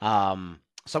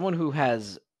 Someone who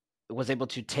was able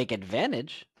to take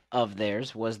advantage of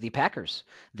theirs was the Packers.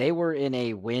 They were in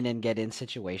a win and get in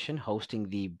situation hosting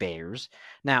the Bears.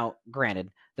 Now, granted,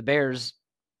 the Bears,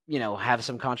 have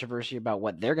some controversy about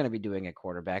what they're going to be doing at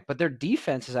quarterback, but their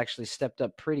defense has actually stepped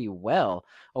up pretty well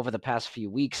over the past few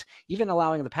weeks, even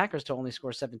allowing the Packers to only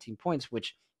score 17 points,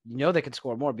 which they could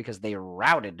score more because they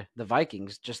routed the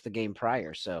Vikings just the game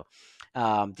prior. So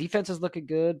defense is looking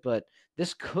good, but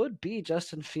this could be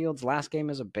Justin Fields' last game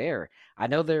as a Bear. I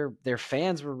know their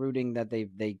fans were rooting that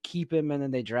they keep him and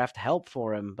then they draft help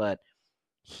for him, but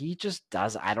he just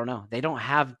does. I don't know. They don't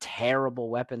have terrible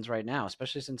weapons right now,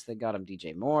 especially since they got him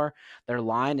DJ Moore. Their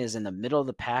line is in the middle of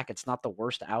the pack. It's not the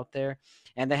worst out there.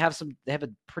 And they have a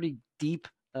pretty deep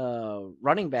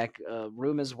running back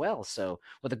room as well. So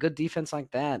with a good defense like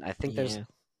that, I think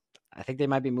I think they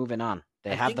might be moving on.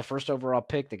 They have the first overall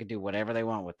pick. They could do whatever they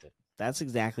want with it. That's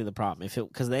exactly the problem.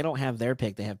 Because they don't have their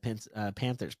pick, they have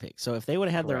Panthers pick. So if they would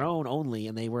have had their own only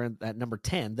and they were at number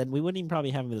 10, then we wouldn't even probably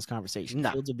have this conversation.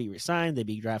 No. Fields would be resigned. They'd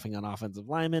be drafting an offensive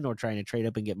lineman or trying to trade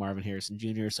up and get Marvin Harrison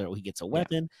Jr. so he gets a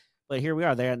weapon. Yeah. But here we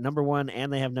are. They're at number 1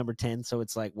 and they have number 10. So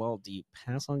it's like, well, do you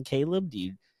pass on Caleb? Do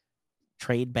you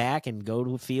trade back and go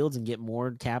to Fields and get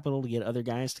more capital to get other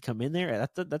guys to come in there?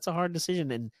 That's a hard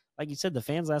decision. And like you said, the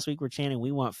fans last week were chanting,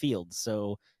 "We want Fields."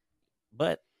 So,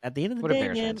 but at the end of the day,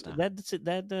 man,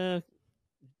 that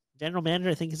general manager,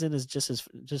 I think, is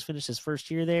just finished his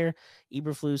first year there.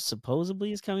 Eberflus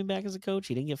supposedly is coming back as a coach.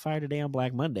 He didn't get fired today on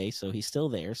Black Monday, so he's still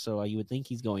there. So you would think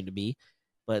he's going to be.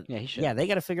 But Yeah, he should. yeah, they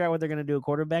got to figure out what they're going to do at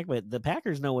quarterback. But the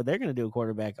Packers know what they're going to do at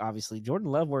quarterback. Obviously, Jordan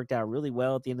Love worked out really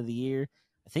well at the end of the year.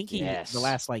 I think the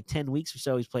last like 10 weeks or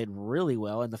so, he's played really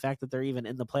well. And the fact that they're even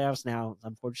in the playoffs now,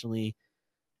 unfortunately,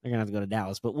 they're going to have to go to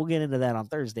Dallas. But we'll get into that on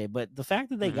Thursday. But the fact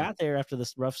that they got there after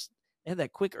this they had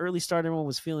that quick early start, everyone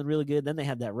was feeling really good. Then they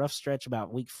had that rough stretch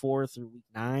about week 4 through week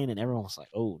 9, and everyone was like,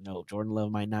 oh, no, Jordan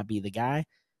Love might not be the guy.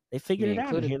 They figured it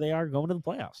out, and here they are going to the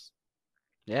playoffs.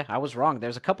 Yeah, I was wrong.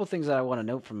 There's a couple things that I want to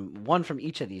note from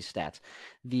each of these stats.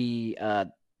 The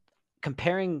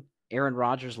comparing Aaron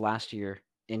Rodgers last year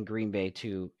in Green Bay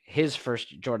to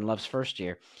Jordan Love's first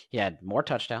year, he had more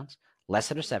touchdowns,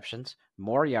 less interceptions,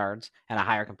 more yards, and a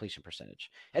higher completion percentage.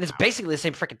 And it's basically the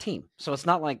same freaking team. So it's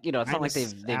not like, it's not like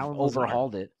they've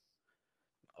overhauled it.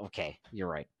 Okay, you're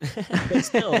right. But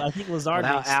still, I think Lazard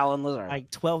makes Alan Lazard like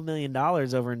 $12 million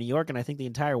over in New York, and I think the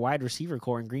entire wide receiver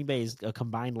core in Green Bay is a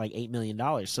combined like $8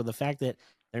 million. So the fact that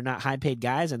they're not high-paid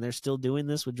guys and they're still doing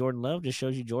this with Jordan Love just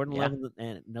shows you Jordan Love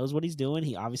and knows what he's doing.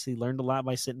 He obviously learned a lot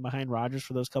by sitting behind Rodgers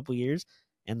for those couple years,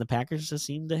 and the Packers just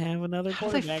seem to have another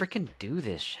quarterback. How do they freaking do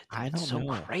this shit? I don't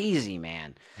know. It's so crazy,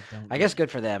 man. I guess good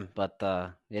for them, but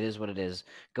it is what it is.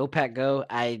 Go Pack, go.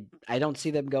 I don't see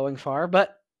them going far,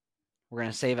 but we're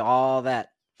going to save all that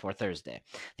for Thursday.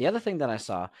 The other thing that I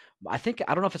saw, I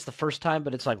don't know if it's the first time,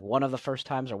 but it's like one of the first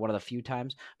times or one of the few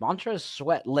times, Montrezl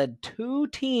Sweat led 2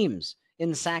 teams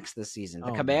in sacks this season.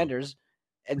 The Commanders,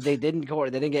 and they didn't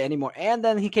get any more. And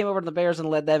then he came over to the Bears and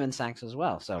led them in sacks as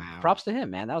well. So props to him,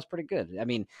 man. That was pretty good. I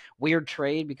mean, weird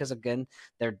trade because, again,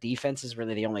 their defense is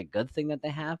really the only good thing that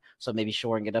they have. So maybe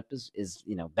shoring it up is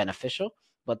beneficial.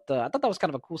 But I thought that was kind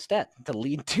of a cool stat to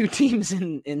lead 2 teams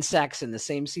in sacks in the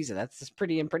same season. That's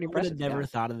pretty impressive. I would have never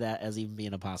thought of that as even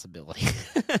being a possibility.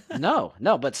 No,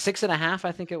 but 6.5,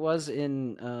 I think it was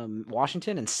in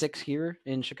Washington, and 6 here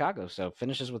in Chicago. So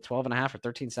finishes with 12.5 or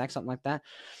 13 sacks, something like that.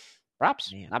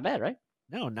 Props, man. Not bad, right?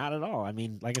 No, not at all. I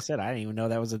mean, like I said, I didn't even know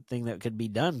that was a thing that could be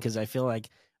done because I feel like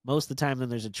most of the time when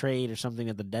there's a trade or something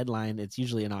at the deadline, it's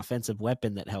usually an offensive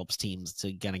weapon that helps teams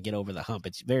to kind of get over the hump.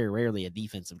 It's very rarely a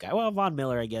defensive guy. Well, Von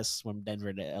Miller, I guess, from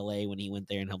Denver to LA when he went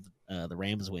there and helped the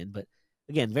Rams win. But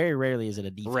again, very rarely is it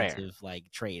a defensive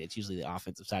trade. It's usually the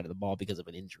offensive side of the ball because of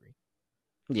an injury.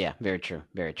 Yeah, very true.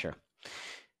 Very true.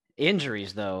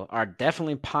 Injuries, though, are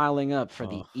definitely piling up for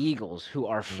the Eagles, who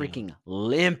are freaking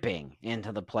limping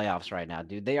into the playoffs right now,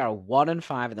 dude. They are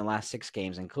 1-5 in the last 6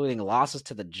 games, including losses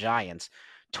to the Giants.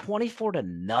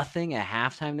 24-0 at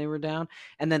halftime they were down,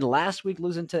 and then last week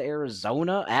losing to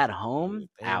Arizona at home.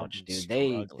 Ouch, dude.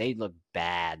 They look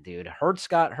bad, dude. Hurts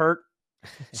got hurt,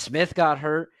 Smith got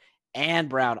hurt, and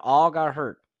Brown all got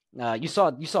hurt. You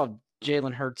saw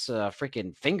Jalen Hurts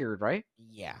freaking fingered, right?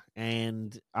 Yeah,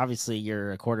 and obviously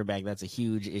you're a quarterback. That's a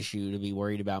huge issue to be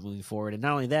worried about moving forward. And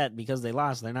not only that, because they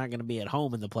lost, they're not going to be at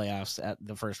home in the playoffs at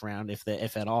the first round. If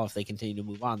at all, if they continue to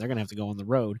move on, they're going to have to go on the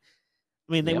road.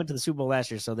 I mean, they went to the Super Bowl last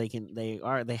year, so they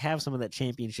have some of that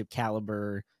championship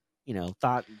caliber,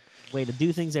 thought way to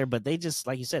do things there. But they just,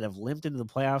 like you said, have limped into the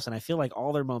playoffs, and I feel like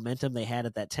all their momentum they had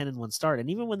at that 10-1 start, and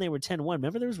even when they were 10-1,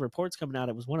 remember there was reports coming out.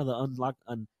 It was one of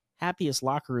the unhappiest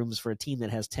locker rooms for a team that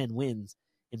has 10 wins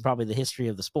in probably the history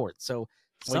of the sport. So,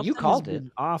 you called it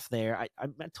off there. I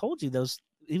told you those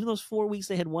 4 weeks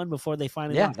they had won before they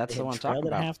finally lost. That's the one I'm talking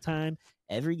about. At halftime,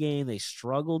 every game they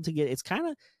struggled to get. It's kind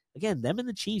of. Again, them and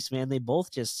the Chiefs, man, they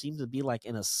both just seem to be like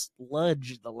in a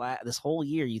sludge this whole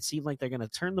year. You'd seem like they're going to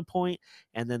turn the point,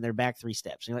 and then they're back 3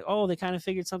 steps. And you're like, oh, they kind of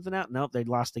figured something out. Nope, they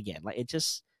lost again. Like, it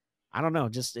just, I don't know.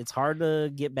 Just it's hard to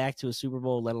get back to a Super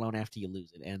Bowl, let alone after you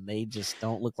lose it. And they just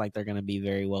don't look like they're going to be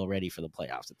very well ready for the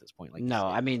playoffs at this point. No,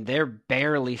 I mean, they're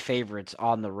barely favorites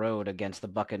on the road against the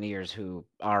Buccaneers, who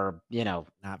are,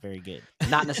 not very good.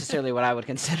 Not necessarily what I would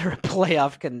consider a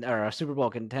playoff or a Super Bowl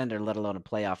contender, let alone a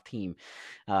playoff team.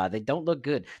 They don't look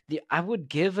good. I would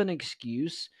give an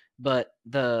excuse, but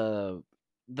the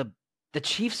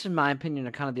Chiefs, in my opinion,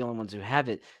 are kind of the only ones who have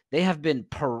it. They have been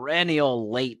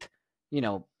perennial late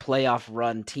playoff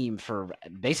run team for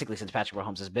basically since Patrick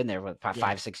Mahomes has been there for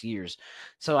 5-6 years.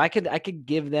 So I could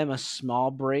give them a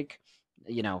small break,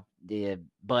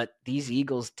 but these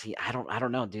Eagles I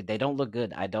don't know, dude. They don't look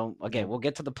good. We'll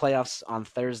get to the playoffs on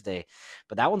Thursday,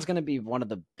 but that one's going to be one of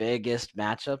the biggest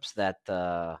matchups that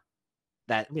to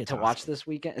watch this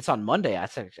weekend. It's on Monday. I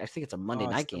think it's a Monday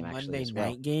night game. Monday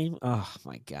night game. Oh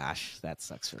my gosh, that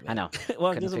sucks for me. I know.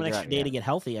 Well, it gives them an extra day to get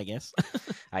healthy, I guess.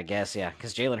 I guess, yeah,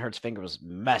 because Jalen Hurts' finger was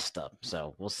messed up,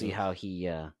 so we'll see how he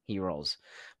rolls.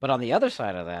 But on the other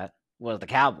side of that was the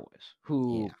Cowboys,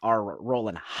 who are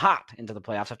rolling hot into the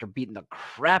playoffs after beating the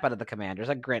crap out of the Commanders.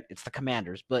 Grant, it's the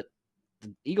Commanders, but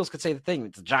the Eagles could say the thing.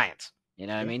 It's the Giants. You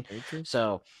know what I mean? Very true.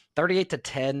 So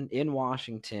 38-10 in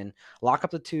Washington, lock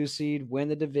up the 2 seed, win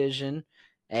the division,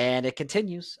 and it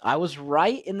continues. I was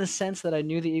right in the sense that I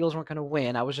knew the Eagles weren't going to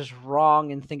win. I was just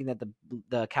wrong in thinking that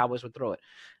the Cowboys would throw it.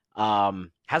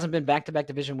 Hasn't been back-to-back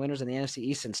division winners in the NFC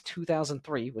East since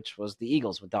 2003, which was the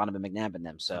Eagles with Donovan McNabb in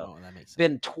them. So that makes sense.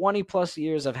 Been 20-plus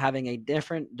years of having a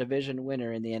different division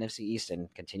winner in the NFC East, and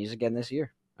continues again this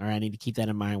year. All right, I need to keep that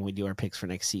in mind when we do our picks for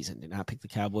next season. Do not pick the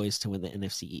Cowboys to win the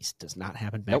NFC East. Does not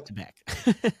happen back-to-back.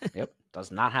 Yep,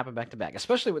 does not happen back-to-back.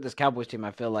 Especially with this Cowboys team,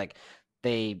 I feel like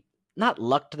they not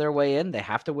lucked their way in. They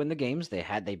have to win the games.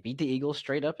 They beat the Eagles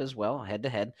straight up as well,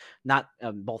 head-to-head. Not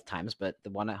both times, but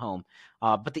the one at home.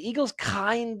 But the Eagles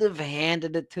kind of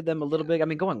handed it to them a little bit. I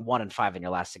mean, going 1-5 in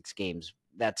your last 6 games,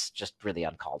 that's just really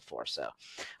uncalled for. So,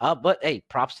 but hey,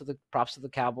 props to the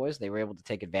Cowboys. They were able to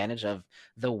take advantage of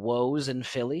the woes in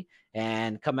Philly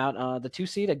and come out the 2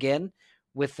 seed again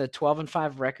with the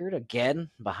 12-5 record, again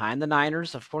behind the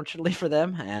Niners, unfortunately for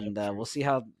them. And we'll see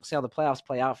how the playoffs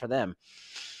play out for them.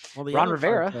 Well, Ron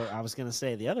Rivera. I was going to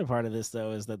say the other part of this,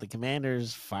 though, is that the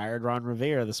Commanders fired Ron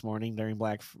Rivera this morning during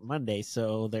Black Monday.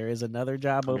 So there is another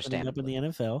job opening up in the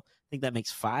NFL. I think that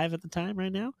makes 5 at the time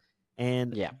right now.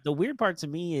 And the weird part to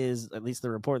me is, at least the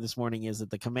report this morning, is that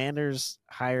the Commanders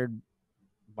hired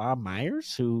Bob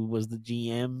Myers, who was the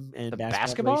GM and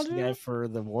basketball guy for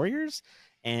the Warriors,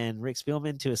 and Rick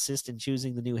Spielman to assist in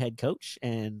choosing the new head coach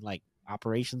and like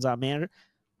operations manager.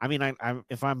 I mean,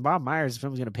 if I'm Bob Myers, if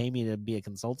someone's going to pay me to be a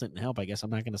consultant and help, I guess I'm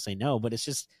not going to say no. But it's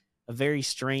just a very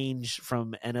strange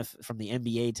from the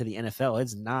NBA to the NFL.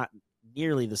 It's not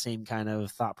nearly the same kind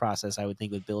of thought process, I would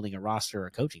think, with building a roster or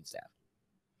a coaching staff.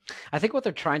 I think what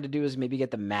they're trying to do is maybe get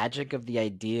the magic of the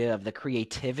idea of the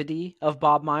creativity of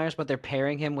Bob Myers, but they're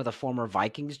pairing him with a former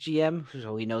Vikings GM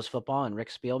who he knows football, and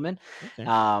Rick Spielman. Okay.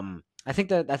 I think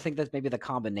that's maybe the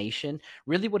combination.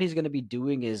 Really, what he's going to be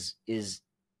doing is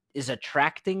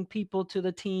attracting people to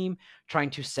the team, trying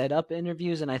to set up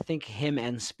interviews. And I think him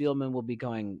and Spielman will be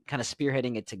going kind of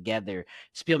spearheading it together.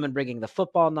 Spielman bringing the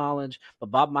football knowledge,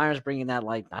 but Bob Myers bringing that,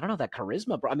 like, I don't know, that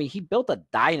charisma. I mean, he built a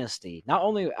dynasty, not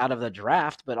only out of the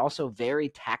draft, but also very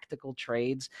tactical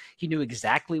trades. He knew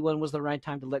exactly when was the right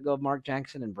time to let go of Mark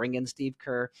Jackson and bring in Steve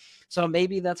Kerr. So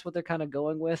maybe that's what they're kind of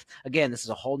going with. Again, this is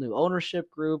a whole new ownership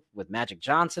group with Magic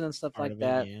Johnson and stuff like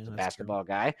that, the basketball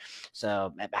guy.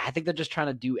 So I think they're just trying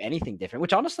to do anything different,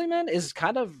 which honestly, man, is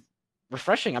kind of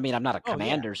refreshing. I mean, I'm not a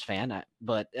Commanders fan,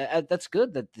 but that's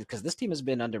good because this team has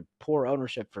been under poor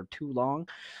ownership for too long.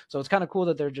 So it's kind of cool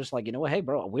that they're just like, you know what, hey,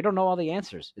 bro, we don't know all the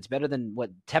answers. It's better than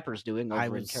what Tepper's doing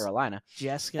over in Carolina.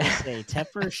 Just going to say,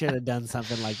 Tepper should have done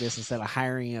something like this instead of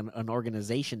hiring an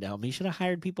organization to help him. He should have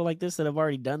hired people like this that have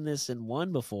already done this and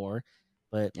won before.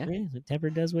 But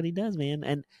Tepper does what he does, man.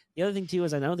 And the other thing, too,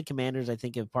 is I know the Commanders, I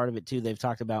think, of part of it, too. They've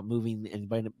talked about moving and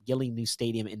building a new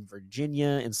stadium in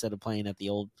Virginia instead of playing at the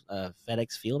old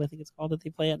FedEx Field, I think it's called, that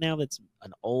they play at now. That's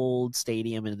an old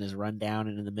stadium and is run down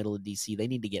and in the middle of D.C. They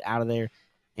need to get out of there.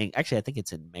 And actually, I think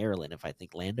it's in Maryland, if I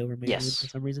think Landover, Maryland, for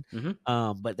some reason.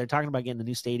 Mm-hmm. But they're talking about getting a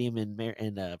new stadium in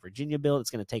Virginia built.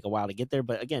 It's going to take a while to get there.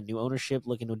 But, again, new ownership,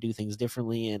 looking to do things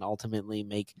differently and ultimately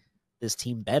make this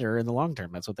team better in the long term.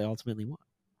 That's what they ultimately want.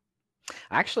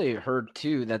 I actually heard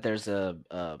too that there's a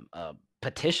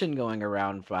petition going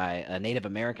around by a Native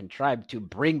American tribe to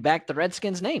bring back the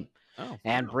Redskins name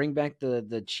and bring back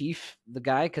the chief, the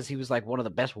guy, because he was like one of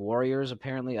the best warriors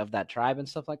apparently of that tribe and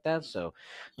stuff like that. So,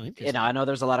 I know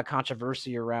there's a lot of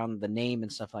controversy around the name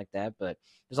and stuff like that, but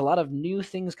there's a lot of new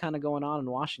things kind of going on in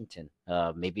Washington.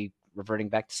 Maybe reverting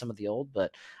back to some of the old,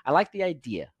 but I like the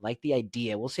idea.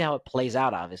 We'll see how it plays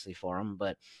out, obviously, for them,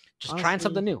 but just honestly, trying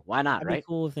something new. Why not, right? It'd be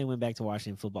cool if they went back to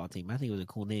Washington football team. I think it was a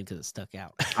cool name because it stuck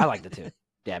out. I liked it too.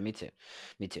 Yeah, me too.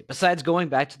 Besides going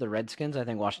back to the Redskins, I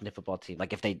think Washington football team,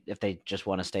 like if they just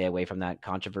want to stay away from that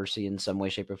controversy in some way,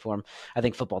 shape, or form, I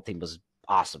think football team was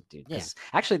awesome, dude. Yeah.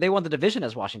 Actually, they won the division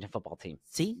as Washington football team.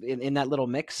 See? In that little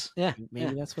mix. Yeah.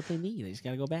 Maybe that's what they need. They just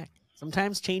got to go back.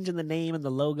 Sometimes changing the name and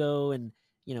the logo and,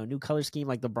 new color scheme,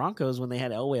 like the Broncos, when they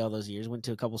had Elway all those years, went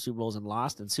to a couple Super Bowls and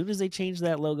lost. And as soon as they changed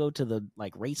that logo to the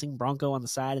racing Bronco on the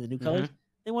side and the new colors,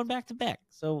 they won back to back.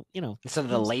 So, instead of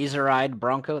the laser-eyed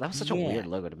Bronco, that was such a weird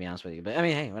logo, to be honest with you. But I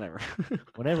mean, hey, whatever.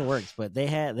 Whatever works. But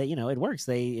it works.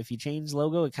 If you change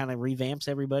logo, it kind of revamps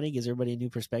everybody, gives everybody a new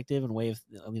perspective and way of,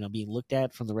 being looked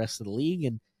at from the rest of the league.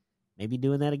 And maybe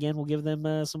doing that again will give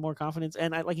them some more confidence.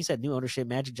 And like you said, new ownership,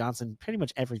 Magic Johnson, pretty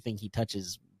much everything he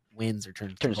touches wins or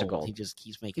turns to gold. He just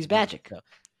keeps making. He's magic. So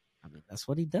I mean, that's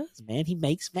what he does, man. He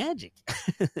makes magic.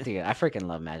 Dude, I freaking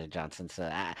love Magic Johnson.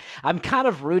 So I'm kind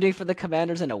of rooting for the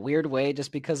Commanders in a weird way,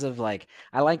 just because of like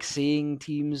I like seeing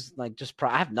teams like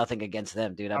I have nothing against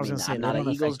them, dude. I was mean, gonna say, I'm they not an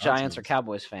don't Eagles, affect our Giants, or teams.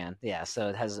 Cowboys fan. Yeah, so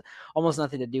it has almost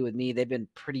nothing to do with me. They've been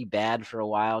pretty bad for a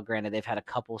while. Granted, they've had a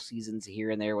couple seasons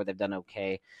here and there where they've done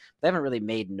okay. They haven't really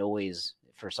made noise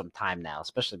for some time now,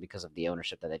 especially because of the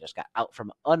ownership that they just got out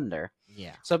from under.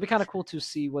 Yeah. So it'd be kind of cool to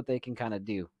see what they can kind of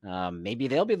do. Maybe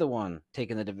they'll be the one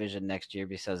taking the division next year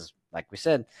because, like we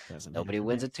said, nobody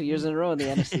wins it 2 years in a row in the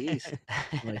NFC East.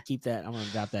 I'm gonna keep that. I'm gonna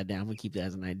jot that down. I'm gonna keep that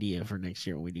as an idea for next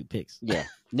year when we do picks. Yeah,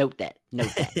 note that.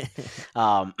 Note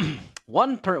that.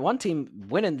 One team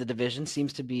winning the division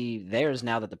seems to be theirs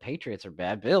now that the Patriots are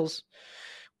bad. Bills.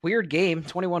 Weird game,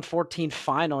 21-14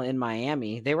 final in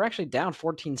Miami. They were actually down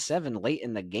 14-7 late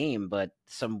in the game, but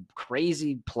some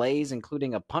crazy plays,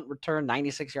 including a punt return,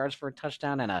 96 yards for a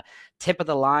touchdown, and a tip of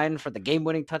the line for the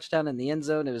game-winning touchdown in the end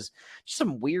zone. It was just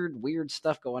some weird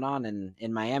stuff going on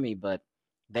in Miami, but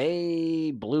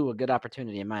they blew a good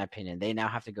opportunity, in my opinion. They now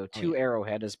have to go to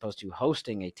Arrowhead as opposed to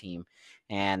hosting a team.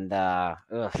 And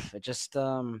it just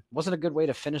wasn't a good way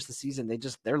to finish the season.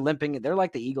 They're limping. They're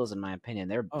like the Eagles, in my opinion.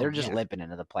 They're just limping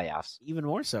into the playoffs. Even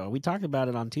more so. We talked about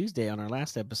it on Tuesday on our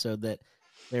last episode that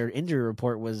their injury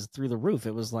report was through the roof.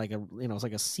 It was like it's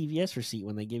like a CVS receipt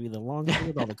when they give you the long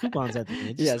with all the coupons at the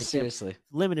end. Yeah, seriously.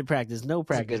 Limited practice, no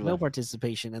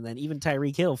participation, and then even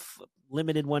Tyreek Hill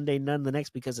limited one day, none the next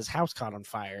because his house caught on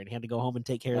fire and he had to go home and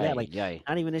take care of that. Like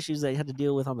not even issues they had to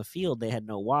deal with on the field. They had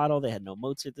no Waddle, they had no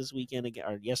Mostert this weekend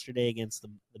or yesterday against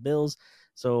the Bills.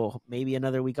 So maybe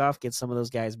another week off, get some of those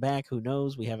guys back. Who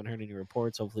knows? We haven't heard any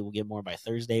reports. Hopefully we'll get more by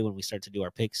Thursday when we start to do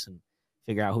our picks and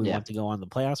figure out who we want to go on the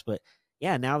playoffs. But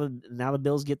yeah, now the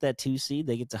Bills get that 2 seed.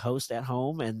 They get to host at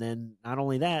home, and then not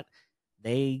only that,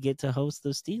 they get to host the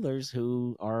Steelers,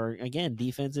 who are again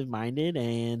defensive minded.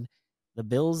 And the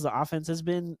Bills, the offense has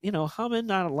been humming,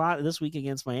 not a lot this week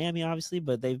against Miami, obviously,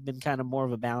 but they've been kind of more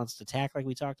of a balanced attack, like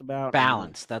we talked about.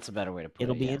 Balance, that's a better way to put it.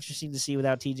 It'll be interesting to see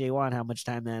without TJ Watt how much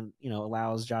time that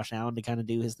allows Josh Allen to kind of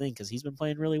do his thing, because he's been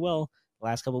playing really well the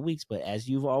last couple of weeks. But as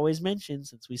you've always mentioned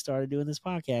since we started doing this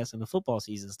podcast and the football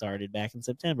season started back in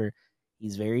September,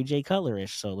 he's very Jay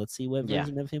Cutler-ish, so let's see what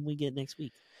version of him we get next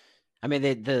week. I mean,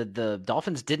 the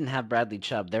Dolphins didn't have Bradley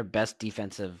Chubb, their best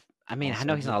defensive. I mean, I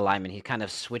know he's not a lineman. He kind of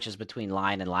switches between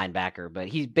line and linebacker, but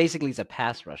he basically is a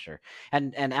pass rusher.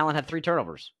 And Allen had 3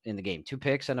 turnovers in the game, 2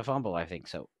 picks and a fumble, I think.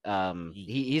 So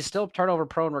he's still turnover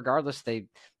prone regardless. I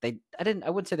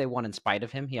wouldn't say they won in spite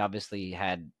of him. He obviously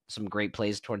had some great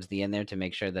plays towards the end there to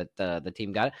make sure that the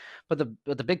team got it. But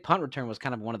the big punt return was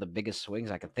kind of one of the biggest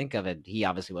swings I could think of, and he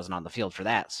obviously wasn't on the field for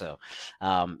that. So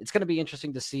it's going to be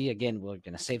interesting to see. Again, we're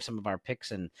going to save some of our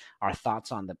picks and our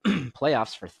thoughts on the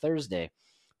playoffs for Thursday.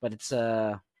 But it's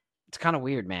kind of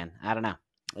weird, man. I don't know.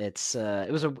 It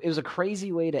was a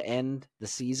crazy way to end the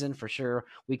season for sure.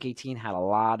 Week 18 had a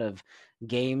lot of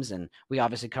games, and we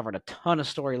obviously covered a ton of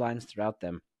storylines throughout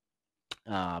them.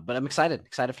 But I'm excited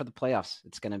for the playoffs.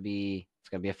 It's gonna be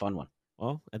a fun one.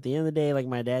 Well, at the end of the day, like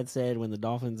my dad said, when the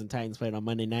Dolphins and Titans played on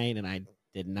Monday night, and I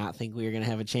did not think we were gonna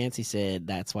have a chance, he said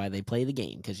that's why they play the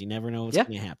game, because you never know what's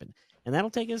gonna happen. And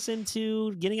that'll take us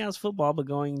into getting out of football, but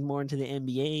going more into the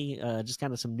NBA, just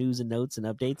kind of some news and notes and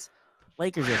updates.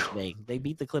 Lakers yesterday, they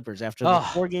beat the Clippers after the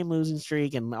 4-game losing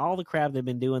streak and all the crap they've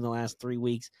been doing the last 3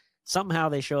 weeks. Somehow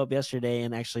they show up yesterday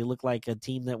and actually look like a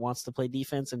team that wants to play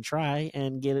defense and try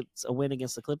and get a win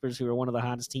against the Clippers, who are one of the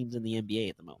hottest teams in the NBA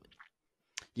at the moment.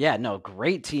 Yeah, no,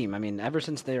 great team. I mean, ever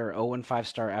since they were 0-5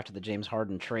 start after the James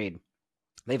Harden trade,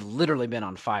 they've literally been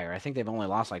on fire. I think they've only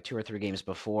lost like 2 or 3 games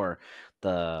before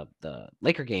the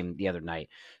Laker game the other night.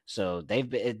 So they've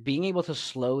been being able to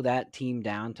slow that team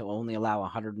down to only allow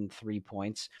 103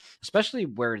 points, especially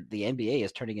where the NBA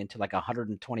is turning into like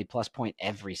 120 plus point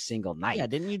every single night. Yeah,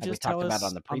 didn't you just tell us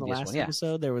on the previous last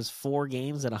episode there was 4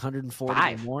 games at 140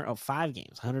 or more? Oh, 5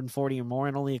 games, 140 or more,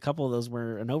 and only a couple of those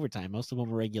were in overtime. Most of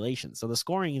them were regulation. So the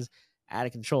scoring is out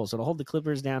of control. So to hold the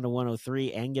Clippers down to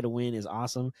 103 and get a win is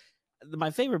awesome.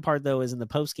 My favorite part, though, is in the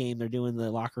post game, they're doing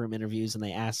the locker room interviews and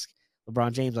they ask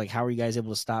LeBron James, like, how are you guys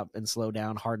able to stop and slow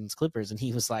down Harden's Clippers? And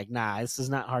he was like, nah, this is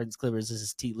not Harden's Clippers. This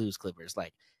is T. Lue's Clippers.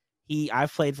 Like,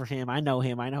 I've played for him. I know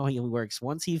him. I know how he works.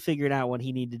 Once he figured out what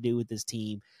he needed to do with this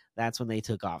team, that's when they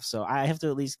took off. So I have to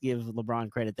at least give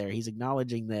LeBron credit there. He's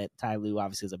acknowledging that Ty Lue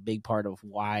obviously is a big part of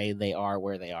why they are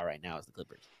where they are right now as the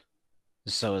Clippers.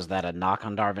 So is that a knock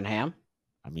on Darvin Ham?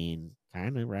 I mean,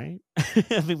 kind of, right?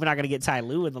 I mean, we're not going to get Ty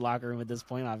Lue in the locker room at this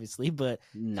point, obviously, but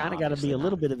kind of got to be a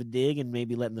little bit of a dig and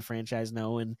maybe letting the franchise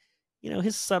know. And,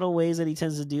 his subtle ways that he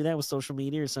tends to do that with social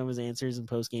media or some of his answers in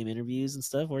post-game interviews and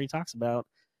stuff where he talks about,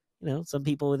 some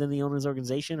people within the owner's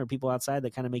organization or people outside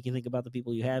that kind of make you think about the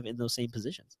people you have in those same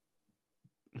positions.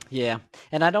 Yeah,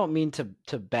 and I don't mean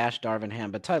to bash Darvin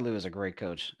Ham, but Ty Lue is a great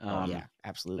coach. Yeah,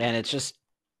 absolutely. And it's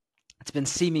been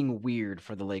seeming weird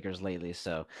for the Lakers lately.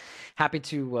 So happy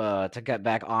to get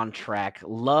back on track.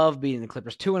 Love beating the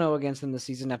Clippers 2-0 against them this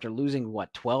season after losing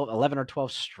 11 or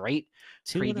 12 straight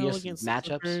previous against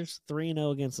matchups.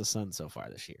 3-0 against the Suns so far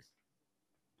this year.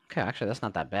 Okay, actually, that's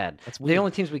not that bad. That's the weird.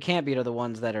 only teams we can't beat are the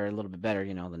ones that are a little bit better,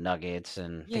 the Nuggets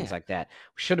and things like that.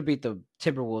 We should have beat the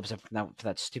Timberwolves for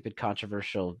that stupid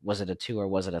controversial, was it a 2 or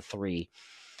was it a 3?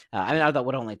 I thought it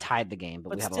would only tied the game,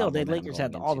 but we had still, a lot of the Lakers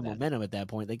had all the momentum at that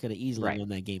point. They could have easily won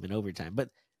that game in overtime. But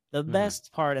the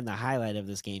best part and the highlight of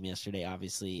this game yesterday,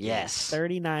 obviously, is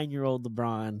 39-year-old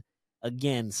LeBron,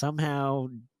 again, somehow,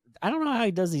 I don't know how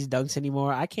he does these dunks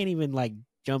anymore. I can't even,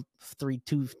 jump 3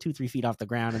 feet off the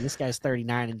ground, and this guy's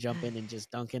 39 and jumping and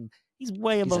just dunking. He's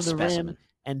way above the rim,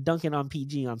 and dunking on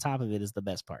PG on top of it is the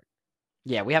best part.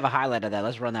 Yeah, we have a highlight of that.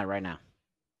 Let's run that right now.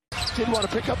 Didn't want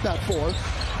to pick up that fourth.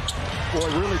 Boy,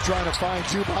 really trying to find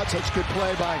Zubac. Such good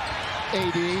play by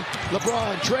AD.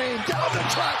 LeBron drained down the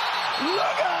track.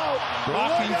 Look out!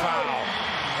 Blocking foul.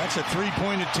 That's a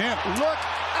three-point attempt. Look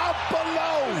out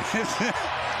below!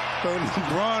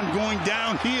 LeBron going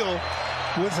downhill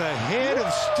with a head of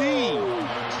steam.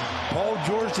 Paul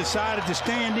George decided to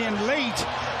stand in late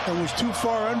and was too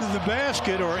far under the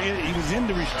basket, or he was in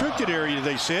the restricted area,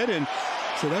 they said, and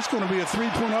so that's going to be a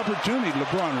three-point opportunity.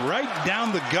 LeBron right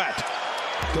down the gut.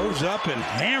 Goes up and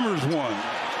hammers one.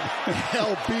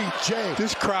 LBJ.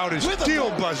 This crowd is still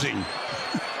buzzing.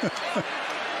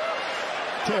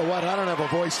 Tell you what, I don't have a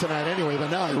voice tonight anyway,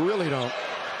 but now I really don't.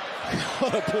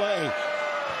 What a play.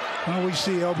 Well, we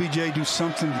see LBJ do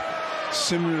something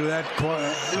similar to that,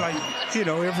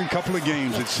 every couple of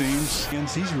games, it seems. And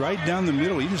he's right down the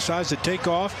middle. He decides to take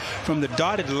off from the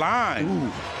dotted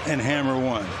line and hammer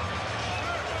one.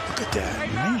 Look at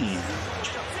that, man.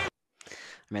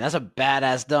 That's a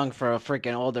badass dunk for a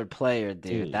freaking older player,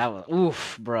 dude. That was,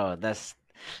 oof, bro. That's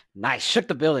nice. Shook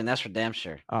the building. That's for damn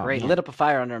sure. Great. Man. Lit up a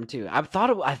fire under him, too. I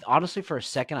honestly, for a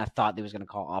second, I thought he was going to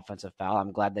call offensive foul.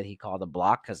 I'm glad that he called a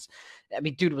block because,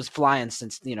 dude was flying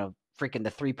since, freaking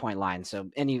the 3-point line. So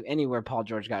anywhere Paul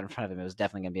George got in front of him, it was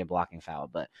definitely going to be a blocking foul.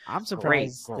 But I'm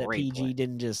surprised that PG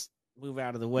didn't just move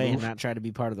out of the way and not try to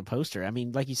be part of the poster.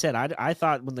 Like you said, I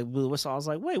thought when they blew the whistle, I was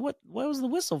like, wait, what was the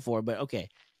whistle for? But okay.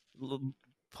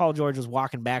 Paul George was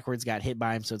walking backwards, got hit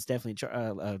by him, so it's definitely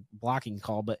a blocking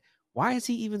call. But why is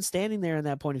he even standing there in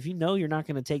that point? If you know you're not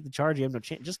going to take the charge, you have no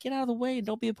chance. Just get out of the way and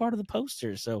don't be a part of the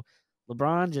poster. So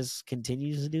LeBron just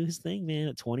continues to do his thing, man.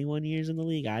 At 21 years in the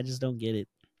league, I just don't get it.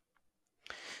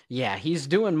 Yeah, he's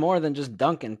doing more than just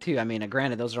dunking, too.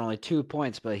 Granted, those are only 2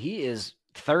 points, but he is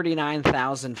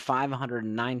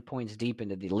 39,509 points deep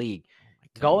into the league.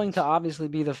 Going to obviously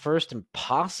be the first and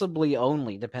possibly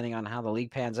only, depending on how the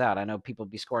league pans out. I know people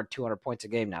be scoring 200 points a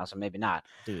game now, so maybe not.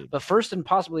 Dude. But first and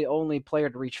possibly only player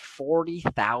to reach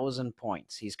 40,000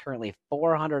 points. He's currently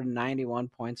 491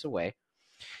 points away.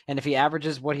 And if he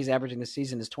averages what he's averaging this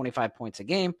season is 25 points a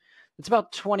game, it's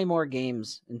about 20 more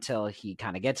games until he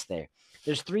kind of gets there.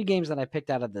 There's 3 games that I picked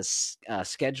out of this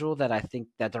schedule that I think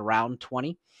that's around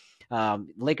 20.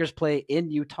 Lakers play in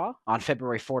Utah on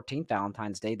February 14th,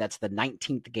 Valentine's Day. That's the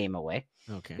 19th game away.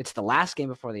 Okay. It's the last game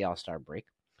before the All-Star break.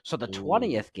 So the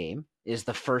 20th game is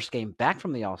the first game back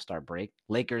from the All-Star break.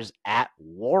 Lakers at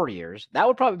Warriors. That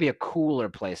would probably be a cooler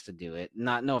place to do it.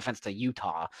 No offense to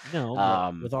Utah.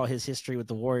 No, with all his history with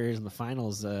the Warriors and the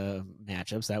finals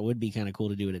matchups, that would be kind of cool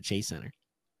to do it at Chase Center.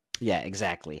 Yeah,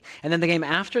 exactly. And then the game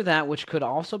after that, which could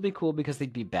also be cool because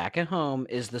they'd be back at home,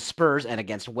 is the Spurs and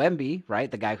against Wemby, right?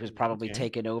 The guy who's probably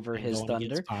taken over his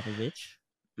Thunder. Popovich.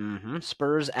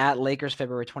 Spurs at Lakers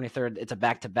February 23rd. It's a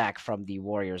back-to-back from the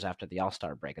Warriors after the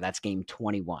All-Star break. That's game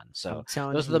 21. So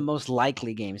those are the most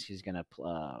likely games he's going to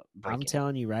break. I'm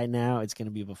telling you right now, it's going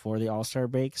to be before the All-Star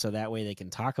break, so that way they can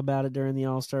talk about it during the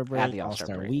All-Star break. At the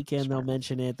All-Star weekend, they'll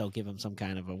mention it. They'll give him some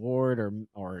kind of award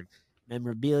or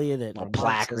memorabilia that or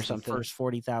plaque or something. The first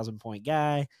 40,000 point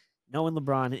guy. Knowing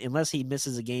LeBron, unless he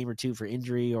misses a game or two for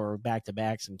injury or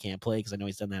back-to-backs and can't play, because I know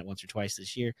he's done that once or twice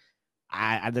this year,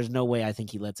 there's no way I think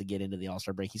he lets it get into the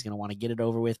All-Star break. He's going to want to get it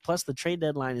over with. Plus, the trade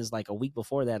deadline is like a week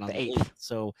before that on the 8th.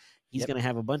 So he's going to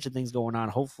have a bunch of things going on.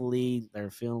 Hopefully, they're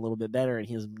feeling a little bit better and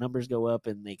his numbers go up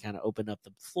and they kind of open up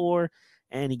the floor,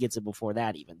 and he gets it before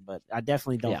that even. But I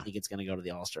definitely don't think it's going to go to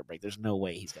the All-Star break. There's no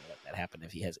way he's going to let that happen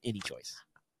if he has any choice.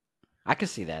 I could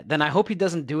see that. Then I hope he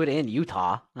doesn't do it in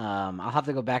Utah. I'll have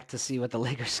to go back to see what the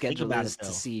Lakers schedule is to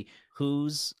see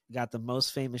who's got the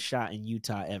most famous shot in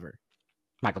Utah ever.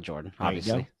 Michael Jordan,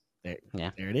 obviously. There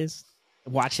it is.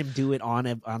 watch him do it on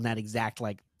that exact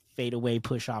like fadeaway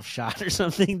push off shot or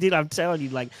something, dude. I'm telling you,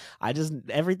 like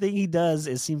everything he does,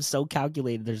 it seems so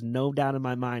calculated. There's no doubt in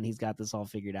my mind he's got this all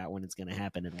figured out when it's going to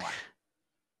happen and why.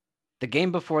 The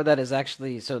game before that is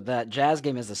actually, so that Jazz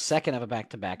game is the second of a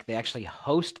back-to-back. They actually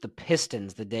host the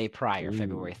Pistons the day prior,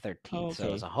 February 13th. Oh, okay. So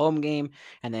it was a home game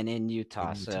and then in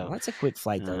Utah. So that's a quick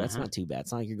flight though. That's not too bad.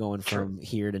 It's not like you're going from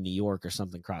here to New York or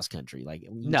something cross country. Like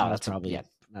no, that's probably a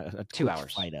 2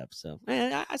 hours flight up. So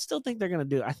I still think they're going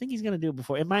to do it. I think he's going to do it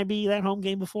before. It might be that home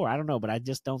game before. I don't know, but I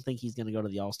just don't think he's going to go to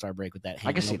the All-Star break with that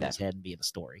hanging over his head and being a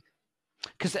story.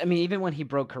 Because, I mean, even when he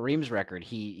broke Kareem's record,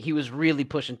 he was really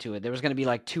pushing to it. There was going to be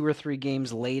like 2 or 3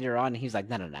 games later on. He's like,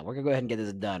 no. We're going to go ahead and get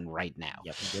this done right now.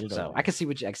 Yep, he did it so I can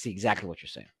see exactly what you're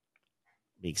saying.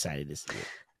 Be excited to see it.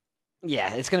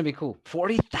 Yeah, it's going to be cool.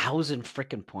 40,000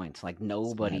 freaking points. Like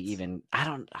nobody even, I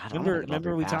don't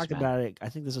remember we talked about it. I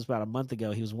think this was about a month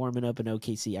ago. He was warming up in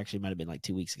OKC. Actually, it might have been like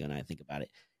 2 weeks ago now I think about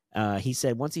it. He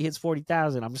said once he hits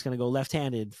 40,000, I'm just going to go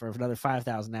left-handed for another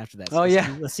 5,000 after that. So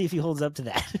let's see if he holds up to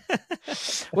that.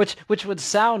 which would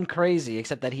sound crazy,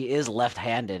 except that he is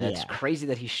left-handed. It's crazy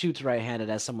that he shoots right-handed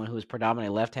as someone who is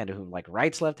predominantly left-handed, who like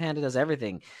writes left-handed, does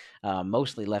everything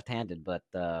mostly left-handed. But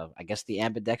I guess the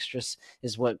ambidextrous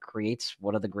is what creates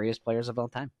one of the greatest players of all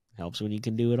time. Helps when you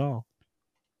can do it all.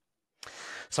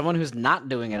 Someone who's not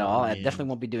doing it all, definitely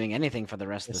won't be doing anything for the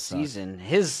rest of the season.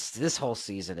 This whole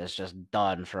season is just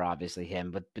done for obviously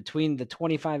him. But between the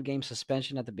 25-game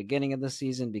suspension at the beginning of the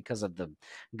season because of the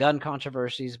gun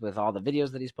controversies with all the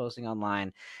videos that he's posting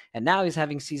online, and now he's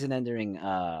having season-ending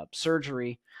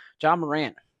surgery. Ja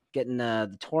Morant getting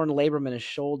the torn labrum in his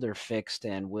shoulder fixed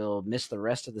and will miss the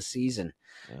rest of the season.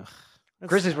 Ugh.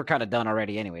 Grizzlies were kind of done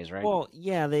already anyways, right? Well,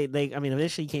 yeah, they I mean,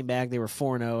 initially came back, they were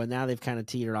 4-0, and now they've kind of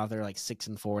teetered off. They're like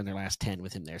 6-4 in their last 10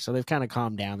 with him there. So they've kind of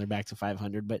calmed down. They're back to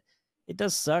 500, but it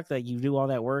does suck that you do all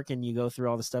that work and you go through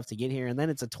all the stuff to get here, and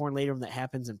then it's a torn labrum that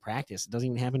happens in practice. It doesn't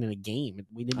even happen in a game.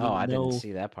 We didn't I didn't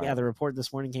see that part. Yeah, the report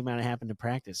this morning came out it happened to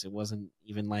practice. It wasn't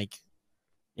even like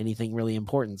anything really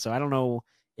important. So I don't know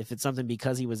if it's something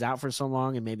because he was out for so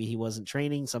long and maybe he wasn't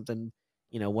training, something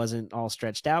wasn't all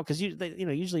stretched out. Because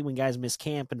usually when guys miss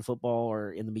camp in football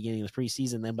or in the beginning of the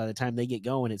preseason, then by the time they get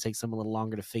going, it takes them a little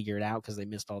longer to figure it out because they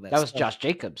missed all that. That was Josh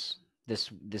Jacobs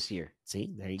this year.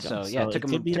 See, there you go. So yeah, it took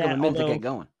him a minute to get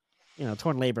going.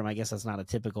 Torn labrum, I guess that's not a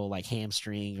typical like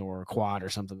hamstring or quad or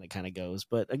something that kind of goes.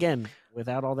 But again,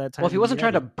 without all that time, well, if he wasn't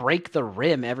trying to break the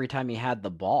rim every time he had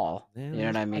the ball, you know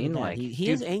what I mean? Like he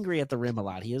is angry at the rim a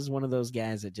lot. He is one of those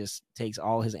guys that just takes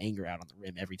all his anger out on the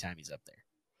rim every time he's up there.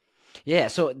 Yeah,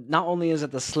 so not only is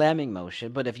it the slamming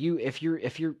motion, but if you're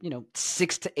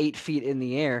 6 to 8 feet in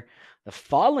the air, the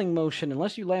falling motion,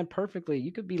 unless you land perfectly,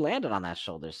 you could be landed on that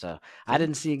shoulder. So I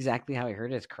didn't see exactly how he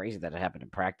hurt it. It's crazy that it happened in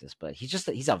practice, but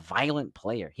he's a violent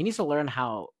player. He needs to learn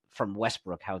from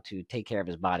Westbrook how to take care of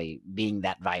his body being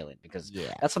that violent, because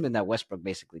that's something that Westbrook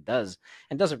basically does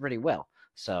and does it pretty well.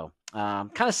 So kind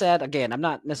of sad. Again, I'm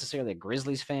not necessarily a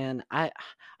Grizzlies fan. I'm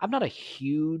not a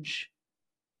huge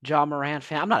Ja Morant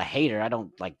fan. I'm not a hater. I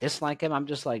don't dislike him. I'm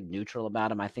just neutral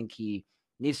about him. I think he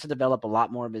needs to develop a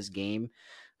lot more of his game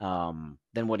than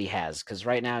what he has. Because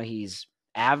right now he's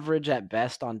average at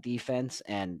best on defense,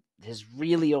 and his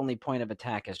really only point of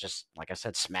attack is just, like I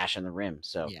said, smashing the rim.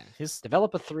 So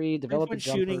develop a three, develop a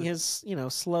jumper. Shooting has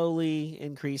slowly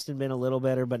increased and been a little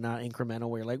better, but not incremental.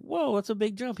 Where you're like, whoa, that's a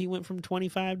big jump. He went from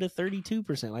 25 to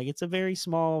 32%. Like it's a very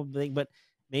small thing, but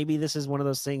maybe this is one of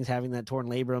those things, having that torn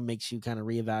labrum makes you kind of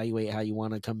reevaluate how you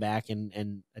want to come back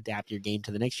and adapt your game to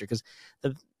the next year. Because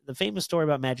the famous story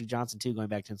about Magic Johnson, too, going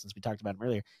back to him since we talked about him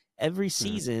earlier, every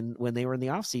season when they were in the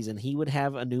offseason, he would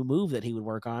have a new move that he would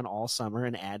work on all summer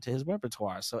and add to his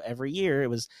repertoire. So every year it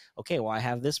was, okay, well, I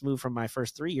have this move from my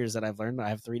first 3 years that I've learned. I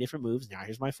have 3 different moves. Now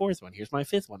here's my 4th one. Here's my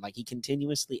 5th one. Like he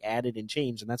continuously added and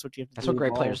changed. And that's what you have to do. That's what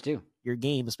great players do. Your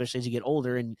game, especially as you get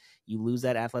older and you lose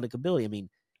that athletic ability. I mean,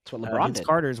 that's what LeBron Vince did.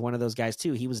 Carter is one of those guys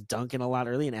too. He was dunking a lot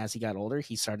early, and as he got older,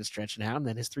 he started stretching out. And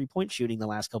then his 3-point shooting the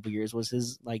last couple of years was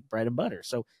his bread and butter.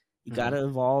 So you got to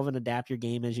evolve and adapt your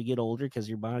game as you get older, because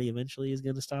your body eventually is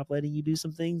going to stop letting you do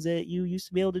some things that you used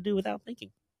to be able to do without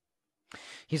thinking.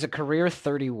 He's a career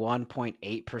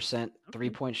 31.8%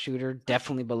 3-point shooter,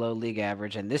 definitely below league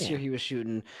average. And this year he was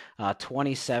shooting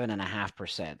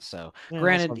 27.5%. So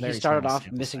granted, he started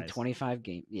off missing 25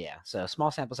 games. Yeah, so small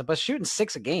sample size, but shooting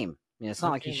 6 a game. I mean, it's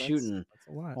not like he's shooting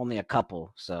only a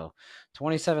couple. So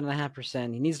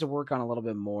 27.5%. He needs to work on a little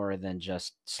bit more than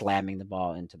just slamming the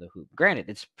ball into the hoop. Granted,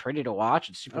 it's pretty to watch.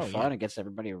 It's super fun. It gets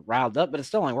everybody riled up, but it's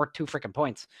still only worth 2 freaking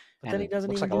points. But then he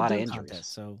doesn't even a lot of injuries. injuries.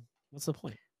 So what's the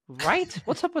point? Right?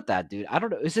 What's up with that, dude? I don't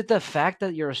know. Is it the fact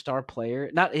that you're a star player?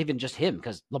 Not even just him,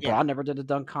 because LeBron never did a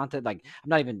dunk contest. Like,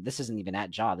 this isn't even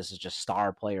at Ja. This is just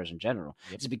star players in general.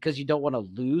 Is it because you don't want to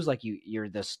lose? Like, you're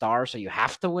the star, so you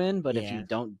have to win. But if you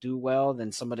don't do well,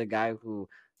 then some of the guy who,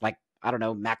 like, I don't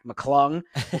know, Mac McClung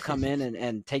will come in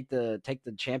and take the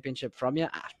championship from you.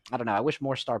 I don't know. I wish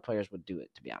more star players would do it,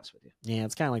 to be honest with you. Yeah,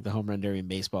 it's kind of like the home run derby in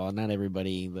baseball. Not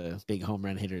everybody, the big home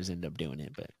run hitters, end up doing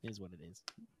it, but it is what it is.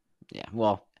 Yeah,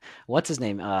 well, what's his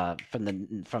name? From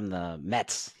the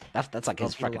Mets. That's like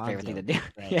his fucking favorite thing to do.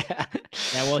 Right. Yeah.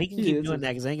 Yeah, well, he can keep doing that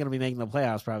because they ain't gonna be making the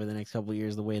playoffs probably the next couple of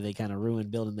years. The way they kind of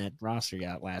ruined building that roster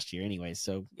out last year, anyway.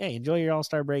 So, hey, enjoy your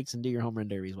All-Star breaks and do your home run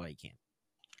derbies while you can.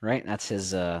 Right, that's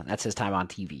his time on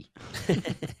TV.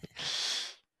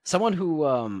 Someone who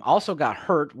also got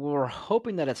hurt. We're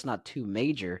hoping that it's not too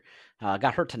major.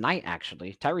 Got hurt tonight,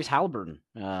 actually. Tyrese Halliburton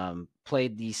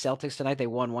played the Celtics tonight. They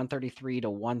won 133 to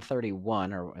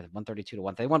 131, or 132 to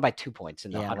 1. They won by 2 points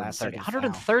in the 130.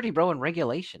 130, bro, in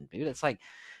regulation, dude. It's like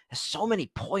there's so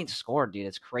many points scored, dude.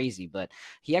 It's crazy. But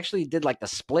he actually did like the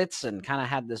splits and kind of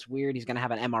had this weird. He's gonna have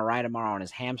an MRI tomorrow on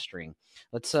his hamstring.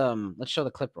 Let's show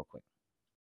the clip real quick.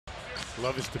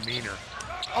 Love his demeanor.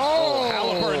 Oh,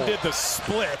 Halliburton did the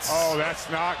splits. Oh, that's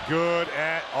not good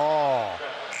at all.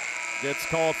 Gets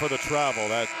called for the travel.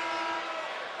 That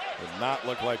did not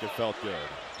look like it felt good.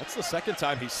 That's the second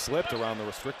time he slipped around the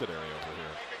restricted area over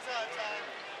here.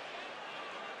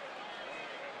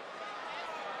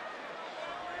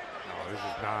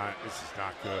 No, this is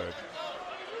not good.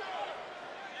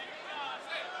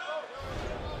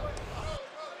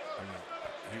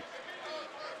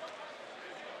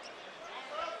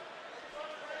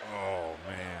 Oh,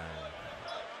 man.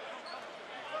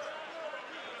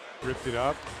 Ripped it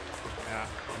up. I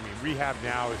mean, rehab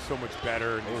now is so much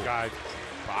better, and these guys,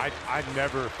 I've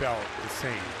never felt the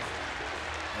same.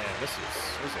 Man, this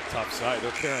is a tough sight.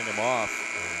 They're carrying him off.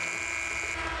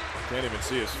 Can't even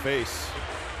see his face.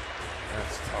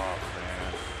 That's tough,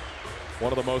 man.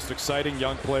 One of the most exciting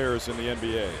young players in the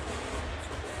NBA.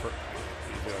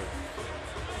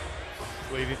 He's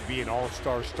slated to be an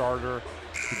all-star starter.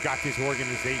 He's got this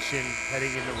organization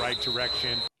heading in the right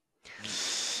direction.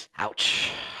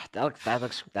 Ouch. That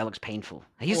looks painful.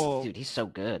 Dude, he's so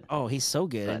good. Oh, he's so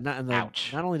good. But, and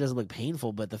not only does it look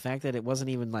painful, but the fact that it wasn't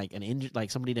even like an injury,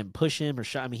 like somebody didn't push him or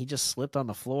shot. I mean, he just slipped on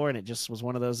the floor, and it just was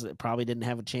one of those that probably didn't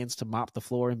have a chance to mop the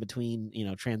floor in between,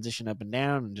 transition up and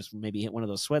down, and just maybe hit one of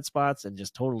those sweat spots and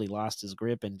just totally lost his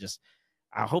grip. And just,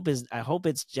 I hope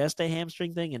it's just a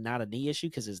hamstring thing and not a knee issue,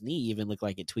 because his knee even looked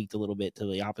like it tweaked a little bit to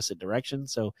the opposite direction.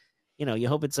 So, you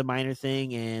hope it's a minor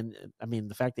thing. And I mean,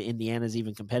 the fact that Indiana's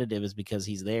even competitive is because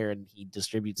he's there and he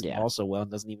distributes the ball so well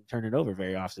and doesn't even turn it over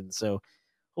very often. So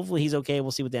hopefully he's okay. We'll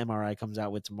see what the MRI comes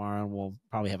out with tomorrow, and we'll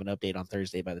probably have an update on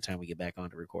Thursday by the time we get back on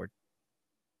to record.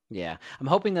 Yeah, I'm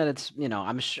hoping that it's,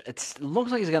 I'm sure it looks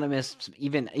like he's gonna miss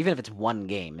even if it's one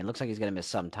game. It looks like he's gonna miss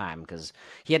some time because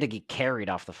he had to get carried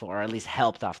off the floor, or at least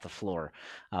helped off the floor.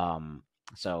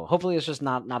 So hopefully it's just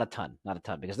not a ton,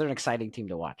 because they're an exciting team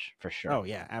to watch for sure. Oh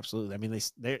yeah, absolutely. I mean,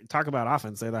 they talk about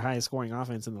offense. They're the highest scoring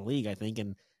offense in the league, I think.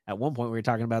 And at one point we were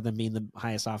talking about them being the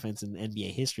highest offense in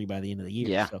NBA history by the end of the year.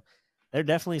 Yeah. So they're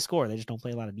definitely a scorer. They just don't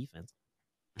play a lot of defense.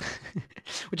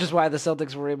 Which is why the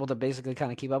Celtics were able to basically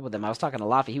kind of keep up with them. I was talking to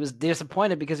Laffy. He was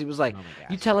disappointed because he was like,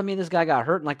 "You telling me this guy got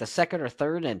hurt in like the second or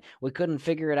third, and we couldn't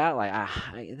figure it out? Like,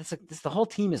 the whole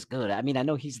team is good. I mean, I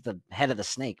know he's the head of the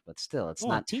snake, but still, it's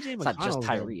not just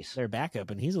Tyrese. Their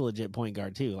backup, and he's a legit point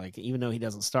guard too. Like, even though he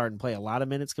doesn't start and play a lot of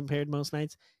minutes compared to most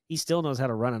nights, he still knows how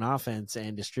to run an offense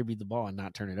and distribute the ball and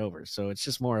not turn it over. So it's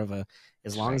just more of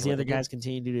as long as the other guys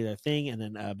continue to do their thing. And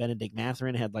then Benedict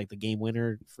Mathurin had like the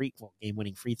game-winning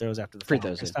free throws after the free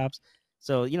throws stops.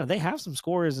 So, they have some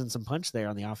scorers and some punch there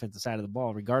on the offensive side of the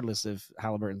ball, regardless if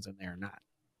Halliburton's in there or not.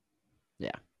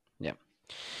 Yeah.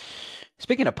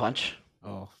 Speaking of punch,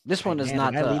 this one is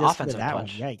not the offensive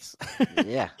punch. Yikes.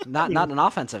 Yeah, not an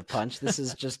offensive punch. This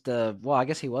is just I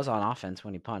guess he was on offense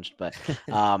when he punched, but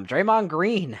Draymond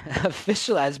Green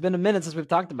officially, it's been a minute since we've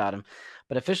talked about him,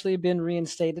 but officially been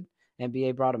reinstated.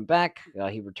 NBA brought him back.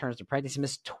 He returns to practice. He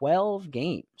missed 12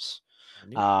 games.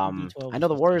 I know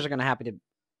the Warriors are going to happy to,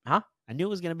 I knew it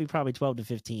was going to be probably 12 to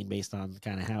 15 based on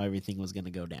kind of how everything was going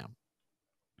to go down.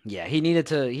 Yeah, he needed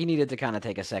to kind of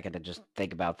take a second to just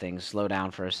think about things, slow down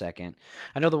for a second.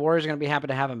 I know the Warriors are going to be happy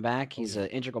to have him back. He's an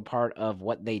integral part of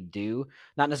what they do,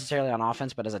 not necessarily on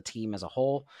offense, but as a team as a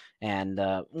whole. And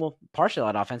partially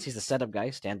on offense, he's the setup guy,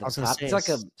 stands at the top. He's like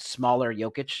a smaller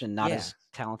Jokic and not as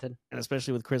talented. And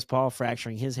especially with Chris Paul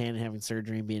fracturing his hand and having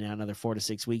surgery and being out another 4 to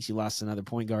 6 weeks, you lost another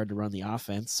point guard to run the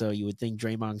offense. So you would think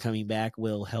Draymond coming back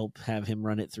will help have him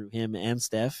run it through him and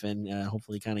Steph and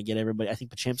hopefully kind of get everybody. I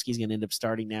think Podziemski's going to end up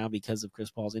starting now because of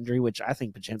Chris Paul's injury, which I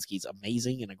think Podziemski's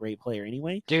amazing and a great player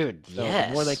anyway. Dude, so yes.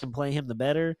 The more they can play him, the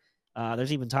better.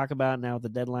 There's even talk about now at the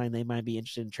deadline they might be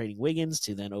interested in trading Wiggins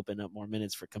to then open up more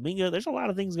minutes for Kuminga. There's a lot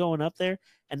of things going up there.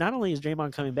 And not only is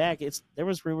Draymond coming back, there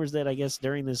was rumors that I guess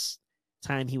during this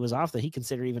time he was off that he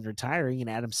considered even retiring, and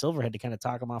Adam Silver had to kind of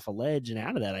talk him off a ledge and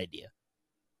out of that idea.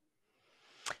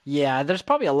 Yeah, there's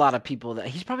probably a lot of people that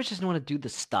he's probably just want to do the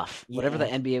stuff, whatever the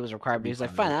NBA was required. But he's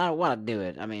like, fine, I don't want to do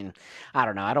it. I mean, I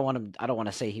don't know. I don't want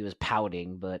to say he was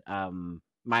pouting, but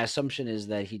my assumption is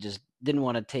that he just didn't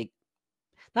want to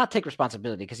not take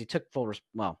responsibility because he took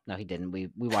well, no, he didn't. We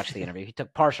watched the interview. He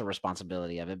took partial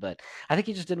responsibility of it, but I think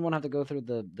he just didn't want to have to go through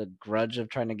the grudge of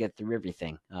trying to get through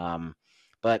everything.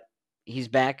 But he's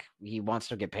back. He wants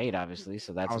to get paid, obviously.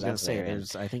 So that's. I was going to say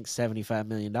there's, I think, $75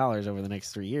 million over the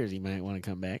next 3 years. He might want to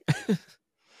come back.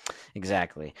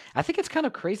 Exactly. I think it's kind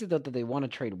of crazy though that they want to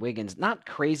trade Wiggins. Not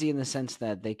crazy in the sense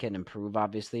that they can improve,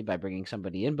 obviously, by bringing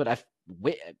somebody in. But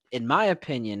in my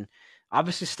opinion,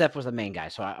 obviously Steph was the main guy.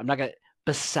 So I'm not gonna.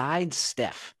 Besides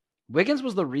Steph, Wiggins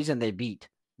was the reason they beat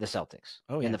the Celtics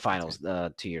in the finals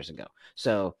 2 years ago.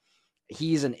 So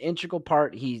he's an integral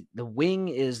part. The wing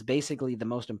is basically the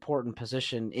most important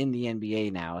position in the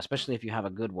NBA now, especially if you have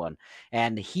a good one.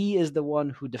 And he is the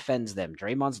one who defends them.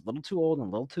 Draymond's a little too old and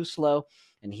a little too slow,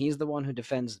 and he's the one who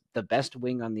defends the best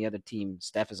wing on the other team.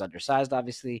 Steph is undersized,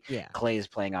 obviously. Yeah. Clay is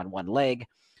playing on one leg.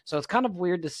 So it's kind of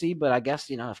weird to see, but I guess,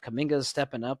 if Kuminga is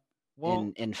stepping up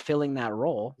in filling that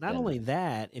role. Not only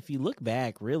that, if you look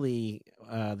back, really,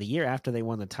 the year after they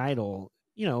won the title,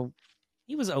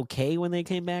 he was okay when they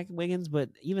came back, Wiggins, but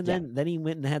even then he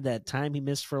went and had that time he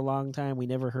missed for a long time. We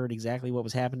never heard exactly what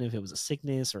was happening, if it was a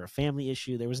sickness or a family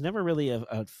issue. There was never really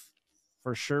a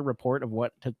for sure report of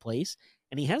what took place,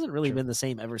 and he hasn't really been the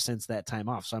same ever since that time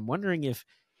off. So I'm wondering if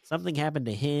something happened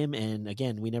to him, and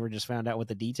again, we never just found out what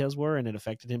the details were, and it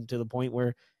affected him to the point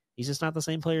where he's just not the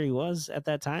same player he was at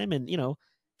that time. And,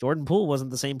 Jordan Poole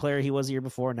wasn't the same player he was the year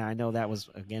before. Now, I know that was,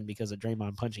 again, because of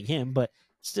Draymond punching him, but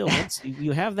still,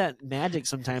 you have that magic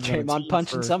sometimes. Draymond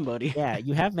punching somebody. Yeah,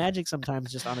 you have magic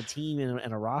sometimes just on a team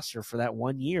and a roster for that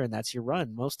 1 year, and that's your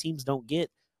run. Most teams don't get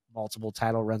multiple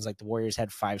title runs like the Warriors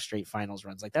had 5 straight finals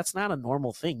runs. Like, that's not a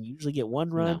normal thing. You usually get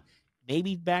one run,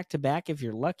 maybe back-to-back if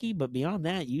you're lucky, but beyond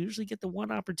that, you usually get the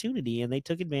one opportunity, and they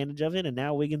took advantage of it, and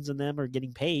now Wiggins and them are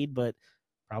getting paid, but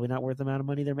probably not worth the amount of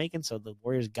money they're making. So the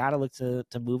Warriors got to look to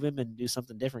move him and do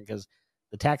something different, because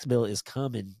the tax bill is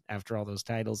coming after all those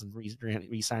titles and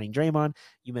re-signing Draymond.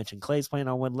 You mentioned Clay's playing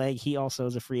on one leg. He also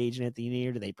is a free agent at the end of the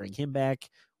year. Do they bring him back,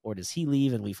 or does he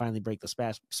leave and we finally break the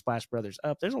Splash Brothers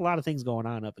up? There's a lot of things going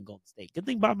on up in Golden State. Good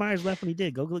thing Bob Myers left when he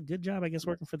did. Good job, I guess,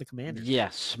 working for the Commanders. Yeah,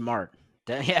 smart.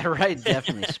 Yeah, right.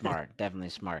 Definitely smart. Definitely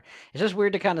smart. It's just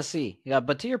weird to kind of see. Yeah,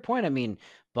 but to your point, I mean,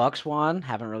 Bucks won,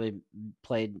 haven't really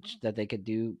played that they could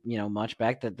do, much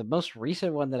back. The most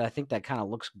recent one that I think that kind of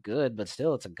looks good, but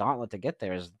still it's a gauntlet to get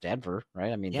there, is Denver,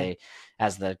 right? I mean, they,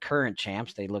 as the current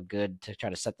champs, they look good to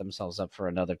try to set themselves up for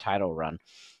another title run.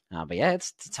 But yeah,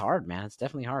 it's hard, man. It's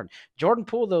definitely hard. Jordan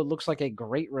Poole, though, looks like a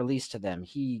great release to them.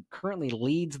 He currently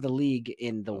leads the league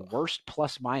in the worst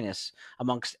plus-minus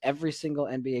amongst every single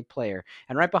NBA player.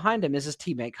 And right behind him is his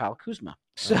teammate, Kyle Kuzma.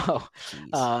 So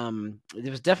it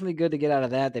was definitely good to get out of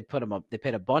that. They put him up. They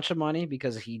paid a bunch of money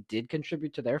because he did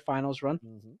contribute to their finals run.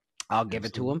 Mm-hmm. I'll give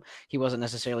it to him. He wasn't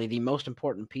necessarily the most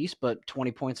important piece, but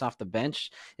 20 points off the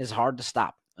bench is hard to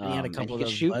stop. And he had a couple of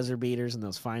those buzzer beaters in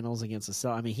those finals against the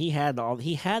Celtics. I mean, he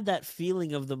had that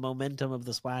feeling of the momentum of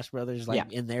the Splash Brothers,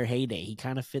 in their heyday. He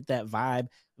kind of fit that vibe.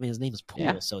 I mean, his name is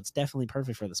Poole, so it's definitely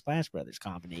perfect for the Splash Brothers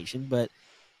combination. But,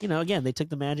 again, they took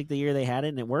the magic the year they had it,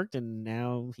 and it worked, and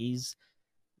now he's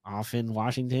off in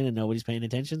Washington, and nobody's paying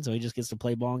attention, so he just gets to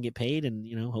play ball and get paid and,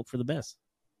 hope for the best.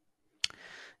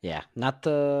 Yeah, that's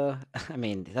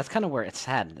kind of where it's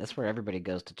sad. That's where everybody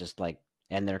goes to just,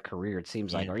 end their career, it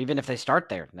seems like. Or even if they start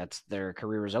there, their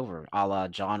career is over, a la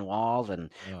John Wall and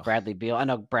Bradley Beal. I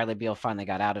know Bradley Beal finally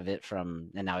got out of it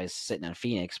and now he's sitting in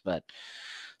Phoenix, but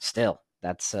still,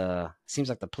 that's seems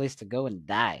like the place to go and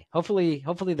die. Hopefully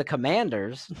the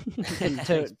Commanders can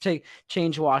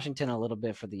change Washington a little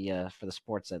bit for the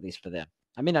sports, at least for them.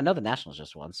 I mean, I know the Nationals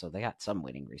just won, so they got some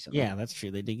winning recently. Yeah, that's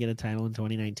true. They did get a title in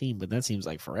 2019, but that seems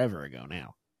like forever ago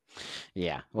now.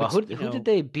 Yeah. Well, Which, who did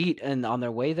they beat on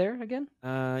their way there again?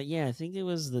 Yeah, I think it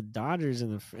was the Dodgers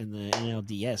in the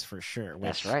NLDS for sure.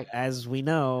 That's Which, right. as we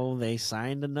know, they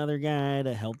signed another guy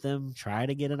to help them try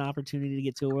to get an opportunity to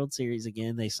get to a World Series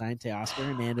again. They signed Teoscar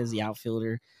Hernandez, the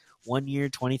outfielder, 1 year,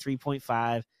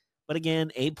 23.5. But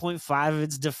again, 8.5 of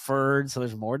it's deferred, so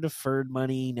there's more deferred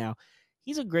money. Now,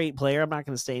 he's a great player. I'm not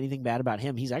going to say anything bad about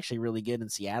him. He's actually really good in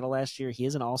Seattle last year. He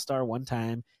is an all-star one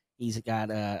time. He's got,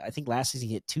 I think last season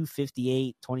he hit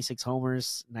 258, 26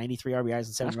 homers, 93 RBIs, and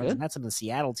 7 runs. good. And that's in the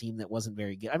Seattle team that wasn't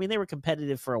very good. I mean, they were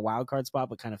competitive for a wild card spot,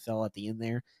 but kind of fell at the end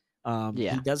there.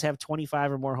 Yeah. He does have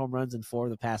 25 or more home runs in 4 of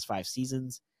the past 5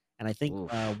 seasons. And I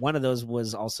think one of those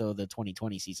was also the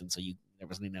 2020 season, so there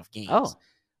wasn't enough games.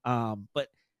 But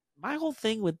my whole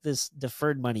thing with this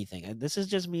deferred money thing, and this is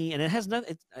just me, and it has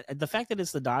nothing. The fact that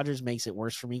it's the Dodgers makes it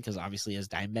worse for me because obviously as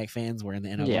Diamondback fans, we're in the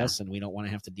NL West and we don't want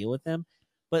to have to deal with them.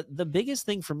 But the biggest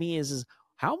thing for me is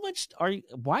how much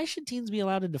why should teams be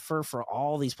allowed to defer for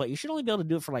all these players? You should only be able to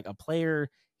do it for like a player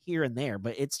here and there,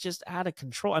 but it's just out of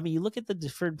control. I mean, you look at the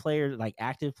deferred players, like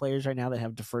active players right now that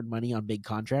have deferred money on big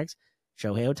contracts.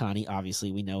 Shohei Ohtani,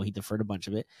 obviously, we know he deferred a bunch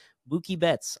of it. Mookie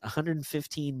Betts,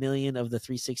 $115 million of the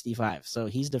 365, so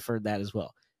he's deferred that as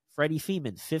well. Freddie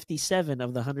Freeman, 57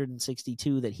 of the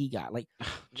 162 that he got. Like,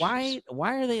 why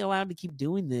are they allowed to keep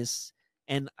doing this?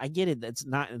 And I get it. That's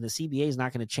not, and the CBA is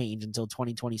not going to change until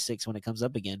 2026 when it comes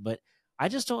up again. But I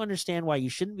just don't understand why you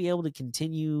shouldn't be able to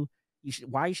continue.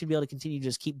 Why you should be able to continue to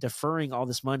just keep deferring all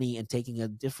this money and taking a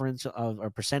difference of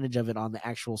a percentage of it on the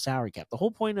actual salary cap. The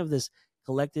whole point of this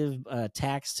collective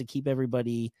tax to keep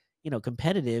everybody,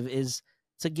 competitive is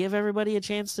to give everybody a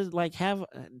chance to have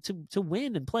to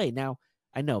win and play. Now,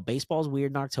 I know baseball's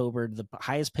weird in October. The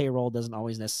highest payroll doesn't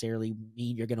always necessarily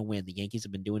mean you're going to win. The Yankees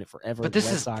have been doing it forever. But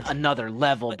this is another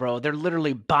level, bro. They're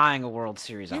literally buying a World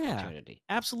Series opportunity.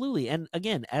 Absolutely. And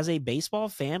again, as a baseball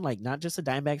fan, like not just a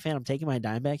Diamondback fan, I'm taking my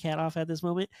Diamondback hat off at this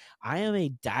moment. I am a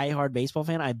diehard baseball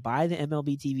fan. I buy the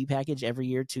MLB TV package every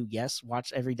year to,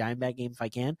 watch every Diamondback game if I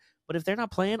can. But if they're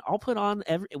not playing, I'll put on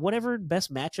whatever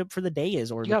best matchup for the day is.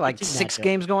 Or you got like 6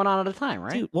 games going on at a time,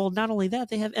 right? Dude, well, not only that,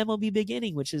 they have MLB Big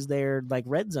Inning, which is their like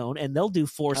red zone, and they'll do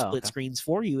 4 split screens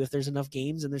for you if there's enough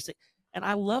games. And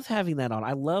I love having that on.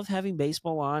 I love having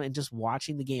baseball on and just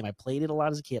watching the game. I played it a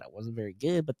lot as a kid. I wasn't very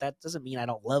good, but that doesn't mean I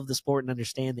don't love the sport and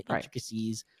understand the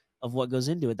intricacies of what goes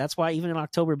into it. That's why even in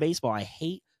October baseball, I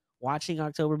hate watching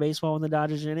October baseball when the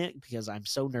Dodgers are in it because I'm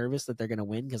so nervous that they're going to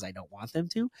win because I don't want them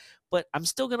to. But I'm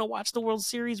still going to watch the World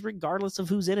Series regardless of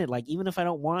who's in it. Like, even if I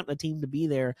don't want a team to be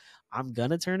there, I'm going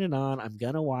to turn it on. I'm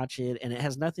going to watch it. And it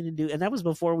has nothing to do. And that was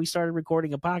before we started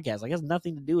recording a podcast. Like, it has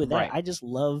nothing to do with that. Right. I just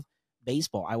love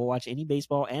baseball. I will watch any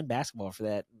baseball and basketball for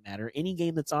that matter. Any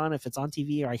game that's on, if it's on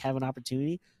TV or I have an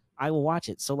opportunity, I will watch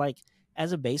it. So, like,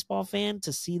 as a baseball fan,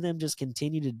 to see them just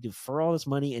continue to defer all this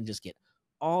money and just get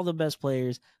all the best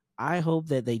players, I hope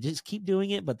that they just keep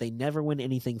doing it, but they never win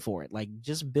anything for it. Like,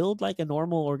 just build like a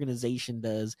normal organization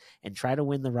does and try to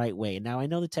win the right way. And now I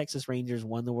know the Texas Rangers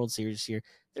won the World Series this year.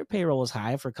 Their payroll was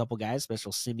high for a couple guys,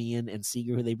 special Simeon and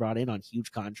Seager, who they brought in on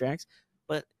huge contracts.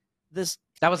 But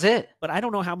that was it. But I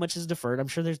don't know how much is deferred. I'm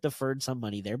sure there's deferred some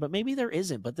money there, but maybe there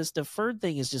isn't. But this deferred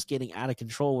thing is just getting out of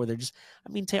control where they're just,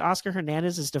 Oscar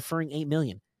Hernandez is deferring $8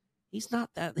 million. He's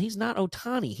not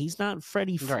Ohtani. He's not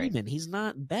Freddie Freeman. He's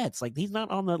not Betts. Like, he's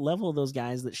not on the level of those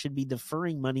guys that should be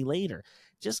deferring money later.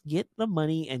 Just get the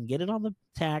money and get it on the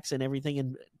tax and everything.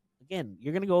 And again,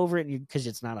 you're going to go over it because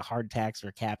it's not a hard tax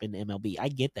or cap in MLB. I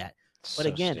get that. But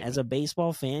again, as a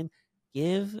baseball fan,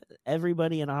 give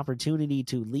everybody an opportunity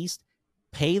to at least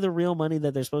pay the real money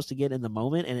that they're supposed to get in the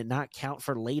moment and it not count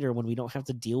for later when we don't have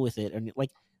to deal with it. And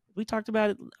like, we talked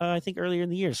about it, I think, earlier in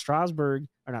the year. Not Strasburg.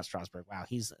 Wow,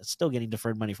 he's still getting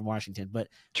deferred money from Washington. But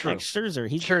Max Scherzer,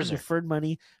 he's getting deferred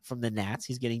money from the Nats.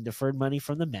 He's getting deferred money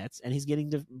from the Mets, and he's getting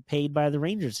paid by the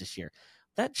Rangers this year.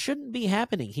 That shouldn't be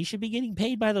happening. He should be getting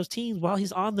paid by those teams while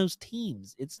he's on those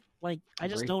teams. It's like, I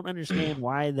just don't understand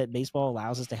why that baseball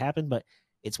allows this to happen, but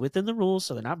it's within the rules,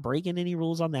 so they're not breaking any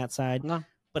rules on that side. No.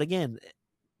 But again,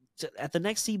 at the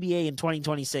next CBA in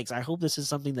 2026, I hope this is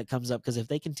something that comes up, because if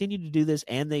they continue to do this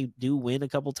and they do win a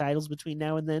couple titles between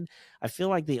now and then, I feel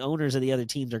like the owners of the other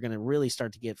teams are going to really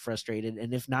start to get frustrated,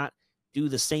 and if not, do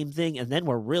the same thing, and then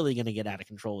we're really going to get out of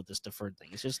control with this deferred thing.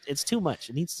 It's too much.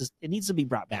 It needs to be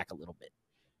brought back a little bit.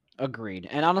 Agreed.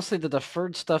 And honestly, the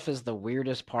deferred stuff is the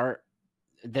weirdest part.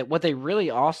 That what they really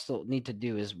also need to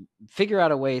do is figure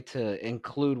out a way to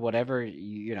include whatever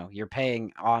you're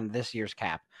paying on this year's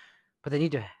cap. But they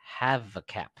need to have a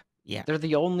cap. Yeah. They're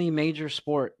the only major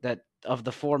sport that of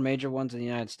the 4 major ones in the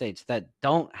United States that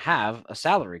don't have a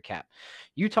salary cap.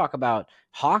 You talk about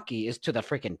hockey is to the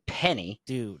freaking penny.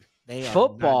 Dude, they are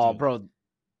football, bro.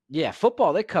 Yeah,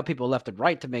 football, they cut people left and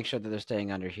right to make sure that they're staying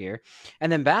under here.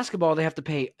 And then basketball, they have to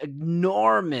pay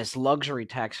enormous luxury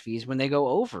tax fees when they go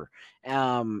over.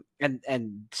 And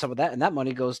some of that, and that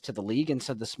money goes to the league and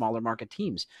to the smaller market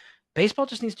teams. Baseball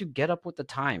just needs to get up with the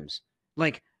times.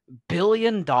 Like,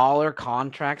 billion-dollar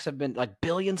contracts have been, like,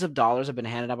 billions of dollars have been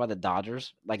handed out by the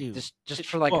Dodgers. Like, Dude, just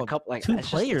for, like, a couple, like, 2 it's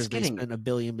players, just, they getting spent $1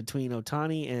 billion between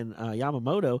Ohtani and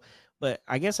Yamamoto. But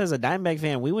I guess as a Diamondback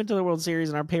fan, we went to the World Series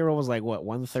and our payroll was like, what,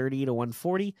 130 to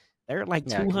 140? They're at like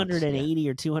 280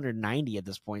 or 290 at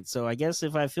this point. So I guess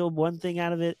if I feel one thing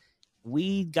out of it,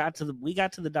 we got to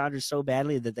the Dodgers so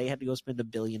badly that they had to go spend $1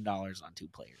 billion on 2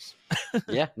 players.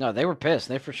 Yeah, no, they were pissed.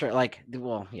 They for sure, like,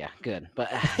 well, yeah, good,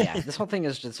 but yeah, this whole thing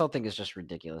is just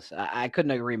ridiculous. I couldn't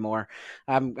agree more.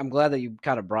 I'm glad that you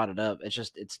kind of brought it up. It's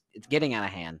just it's getting out of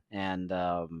hand, and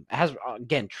it has,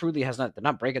 again, truly has not. They're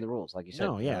not breaking the rules, like you said.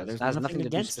 No, yeah, it there's has nothing to do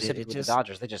against it. specifically with the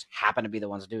Dodgers. They just happen to be the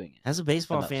ones doing it. As a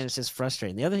baseball fan, it's just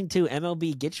frustrating. The other thing too,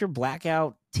 MLB, get your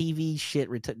blackout TV shit,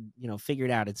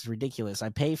 figured out. It's ridiculous. I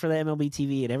pay for the MLB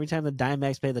TV, and every time the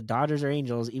Diamondbacks play the Dodgers or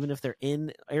Angels, even if they're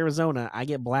in Arizona, I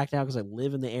get blacked out because I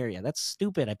live in the area. That's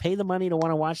stupid. I pay the money to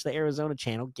want to watch the Arizona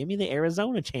channel. Give me the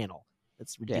Arizona channel.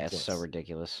 That's ridiculous. Yeah, it's so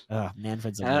ridiculous.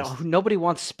 Manfred's nobody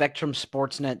wants Spectrum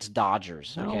Sportsnet's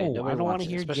Dodgers. No, okay? I don't want to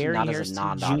hear Gary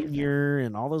Hairston Jr.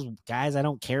 and all those guys I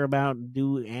don't care about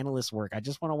do analyst work. I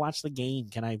just want to watch the game.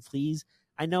 Can I please?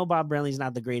 I know Bob Brenly's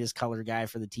not the greatest color guy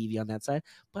for the TV on that side,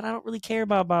 but I don't really care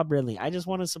about Bob Brenly. I just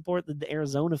want to support the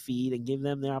Arizona feed and give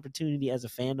them the opportunity as a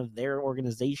fan of their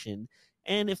organization.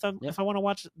 And if I want to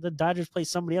watch the Dodgers play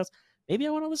somebody else, maybe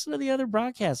I want to listen to the other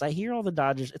broadcasts. I hear all the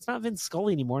Dodgers. It's not Vince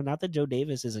Scully anymore. Not that Joe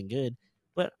Davis isn't good,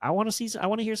 but I want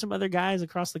to hear some other guys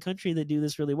across the country that do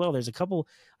this really well. There's a couple.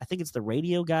 I think it's the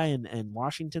radio guy in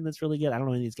Washington that's really good. I don't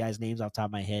know any of these guys' names off the top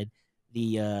of my head.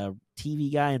 The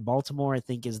TV guy in Baltimore, I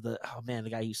think, is the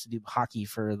guy who used to do hockey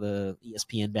for the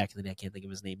ESPN back in the day. I can't think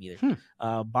of his name either.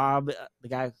 Bob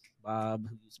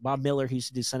Miller, who used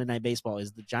to do Sunday Night Baseball,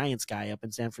 is the Giants guy up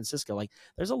in San Francisco. Like,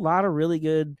 there's a lot of really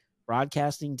good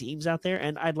broadcasting teams out there,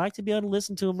 and I'd like to be able to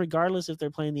listen to them regardless if they're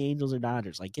playing the Angels or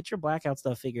Dodgers. Like, get your blackout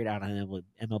stuff figured out on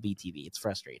MLB TV. It's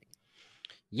frustrating.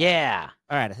 Yeah.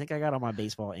 All right. I think I got all my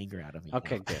baseball anger out of me.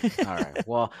 Okay, good. All right.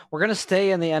 Well, we're going to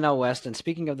stay in the NL West. And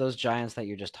speaking of those Giants that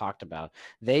you just talked about,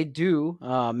 they do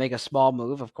make a small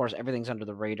move. Of course, everything's under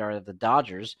the radar of the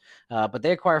Dodgers. But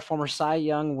they acquire former Cy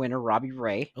Young winner Robbie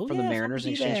Ray from the Mariners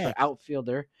in exchange for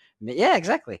outfielder. Yeah,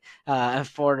 exactly.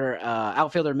 For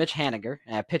outfielder Mitch Haniger,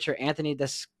 pitcher Anthony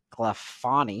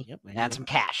Desclafani, and some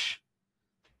cash.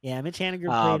 Yeah, Mitch Haniger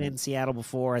played in Seattle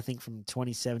before, I think from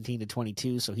 2017 to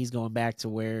 22, so he's going back to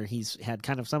where he's had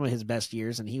kind of some of his best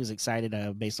years, and he was excited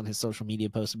based on his social media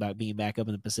posts about being back up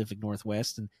in the Pacific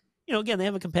Northwest. And, again, they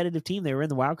have a competitive team. They were in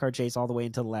the wild card chase all the way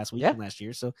until the last weekend last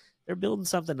year, so they're building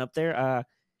something up there.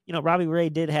 Robbie Ray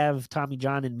did have Tommy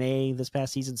John in May this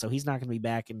past season, so he's not going to be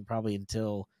back in probably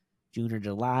until June or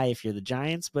July if you're the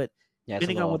Giants, but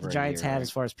depending on what the Giants have as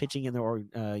far as pitching in their,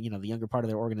 the younger part of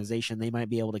their organization, they might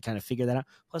be able to kind of figure that out.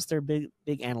 Plus, they're big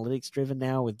analytics driven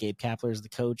now with Gabe Kapler as the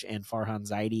coach and Farhan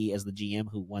Zaidi as the GM,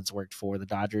 who once worked for the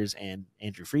Dodgers, and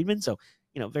Andrew Friedman. So,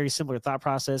 very similar thought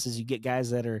process as you get guys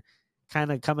that are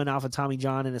kind of coming off of Tommy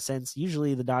John in a sense.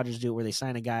 Usually the Dodgers do it where they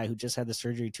sign a guy who just had the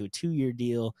surgery to a 2-year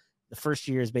deal. The first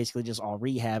year is basically just all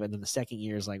rehab, and then the second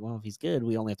year is like, well, if he's good,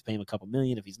 we only have to pay him a couple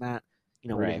million. If he's not,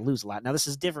 we're going to lose a lot. Now, this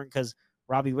is different because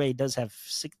Robbie Ray does have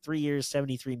 3 years,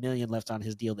 $73 million left on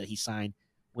his deal that he signed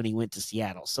when he went to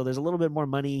Seattle. So there's a little bit more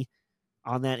money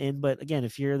on that end. But again,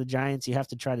 if you're the Giants, you have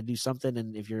to try to do something.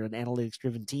 And if you're an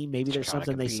analytics-driven team, maybe there's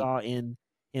something they saw in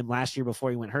him last year before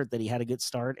he went hurt that he had a good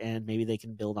start, and maybe they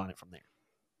can build on it from there.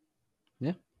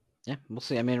 Yeah, we'll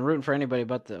see. I mean, rooting for anybody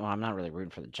but I'm not really rooting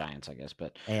for the Giants, I guess.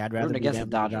 But hey, I'd rather rooting against the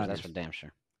Dodgers, that's for damn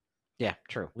sure. Yeah,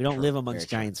 true. We don't live amongst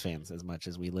Giants fans as much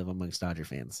as we live amongst Dodger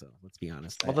fans, so let's be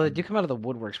honest. Although they do come out of the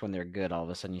woodworks when they're good, all of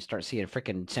a sudden you start seeing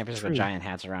freaking San Francisco Giant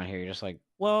hats around here. You're just like,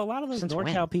 well, a lot of those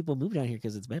NorCal people move down here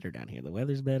because it's better down here. The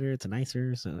weather's better, it's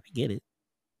nicer, so I get it.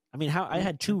 I mean, I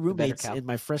had 2 roommates in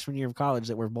my freshman year of college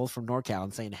that were both from NorCal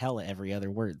and saying hella every other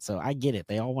word, so I get it.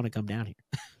 They all want to come down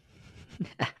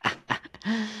here.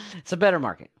 It's a better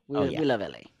market. We love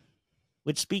LA.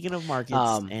 Which, speaking of markets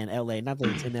and LA, not that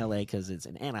it's in LA because it's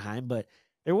in Anaheim, but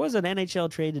there was an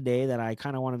NHL trade today that I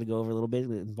kind of wanted to go over a little bit.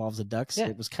 It involves the Ducks. Yeah.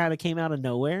 It was kind of came out of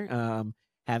nowhere. Now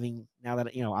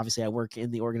that, obviously I work in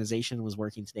the organization, was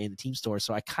working today in the team store.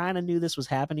 So I kind of knew this was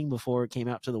happening before it came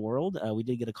out to the world. We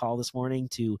did get a call this morning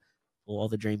to pull all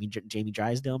the Jamie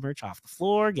Drysdale merch off the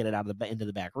floor, get it out of into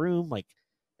the back room. Like,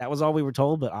 that was all we were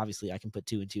told, but obviously I can put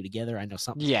 2 and 2 together. I know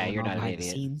something's going you're on not behind the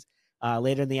scenes.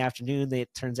 Later in the afternoon, it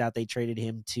turns out they traded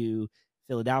him to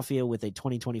Philadelphia with a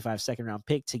 2025 second-round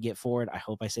pick to get forward. I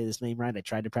hope I say this name right. I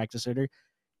tried to practice it.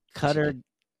 Cutter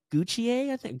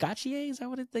Gauthier, I think. Gauthier, is that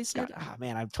what they said? Oh,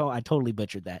 man, I totally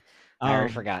butchered that. I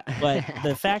already forgot. But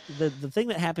the thing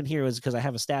that happened here was because I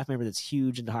have a staff member that's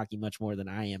huge into hockey, much more than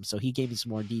I am. So he gave me some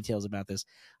more details about this.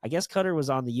 I guess Cutter was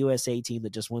on the USA team that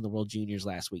just won the World Juniors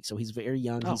last week. So he's very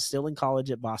young. He's still in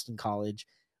college at Boston College.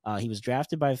 He was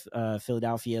drafted by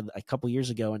Philadelphia a couple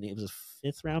years ago, and it was a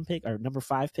 5th round pick or number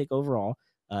 5 pick overall.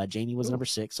 Jamie was number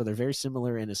 6. So they're very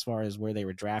similar in as far as where they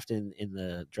were drafted in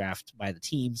the draft by the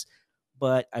teams.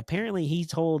 But apparently he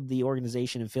told the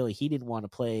organization in Philly he didn't want to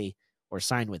play or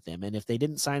sign with them. And if they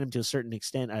didn't sign him to a certain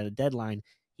extent at a deadline,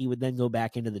 he would then go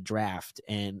back into the draft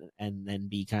and then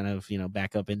be kind of,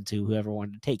 back up into whoever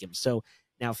wanted to take him. So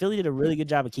now Philly did a really good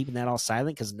job of keeping that all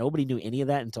silent because nobody knew any of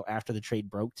that until after the trade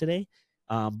broke today.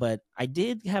 But I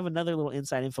did have another little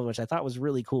inside info, which I thought was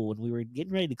really cool. When we were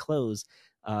getting ready to close,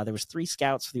 there was 3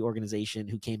 scouts for the organization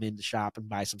who came in to shop and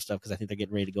buy some stuff because I think they're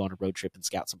getting ready to go on a road trip and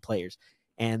scout some players.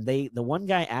 And the one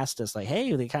guy asked us, like,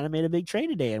 hey, they kind of made a big trade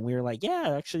today. And we were like,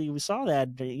 yeah, actually, we saw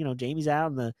that. Jamie's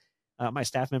out. And my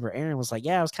staff member, Aaron, was like,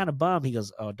 yeah, I was kind of bummed. He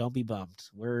goes, oh, don't be bummed.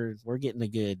 We're getting a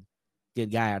good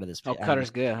guy out of this. Oh, Cutter's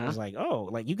good, huh? I was like, oh,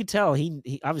 like you could tell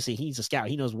he obviously he's a scout.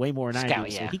 He knows way more than I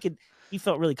do. Yeah. So he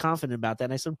felt really confident about that.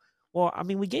 And I said, well, I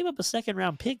mean, we gave up a 2nd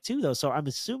round pick too, though. So I'm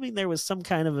assuming there was some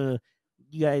kind of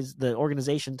the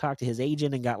organization talked to his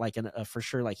agent and got like a for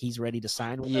sure, like he's ready to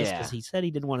sign with us because he said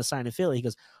he didn't want to sign in Philly. He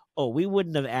goes, oh, we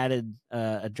wouldn't have added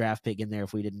a draft pick in there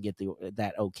if we didn't get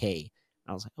that okay.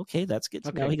 And I was like, okay, that's good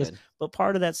to know. He goes, but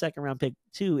part of that 2nd round pick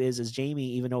too is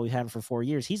Jamie, even though we've had him for 4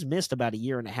 years, he's missed about 1.5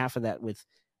 years of that with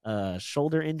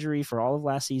shoulder injury for all of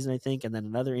last season, I think, and then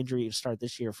another injury to start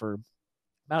this year for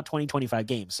about 25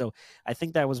 games. So I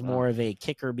think that was more of a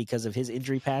kicker because of his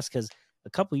injury past, because a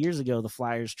couple years ago, the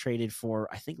Flyers traded for,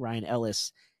 I think, Ryan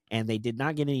Ellis, and they did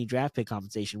not get any draft pick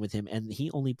compensation with him. And he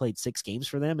only played 6 games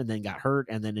for them and then got hurt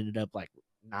and then ended up like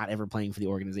not ever playing for the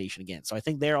organization again. So I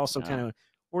think they're also kind of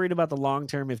worried about the long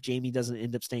term if Jamie doesn't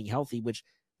end up staying healthy, which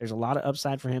there's a lot of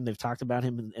upside for him. They've talked about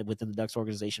him within the Ducks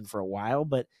organization for a while,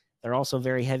 but they're also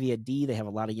very heavy at D. They have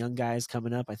a lot of young guys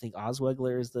coming up. I think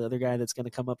Osweiler is the other guy that's going to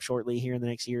come up shortly here in the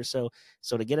next year or so.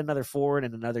 So to get another forward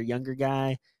and another younger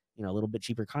guy, a little bit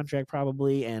cheaper contract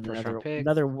probably, and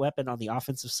another weapon on the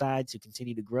offensive side to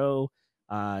continue to grow.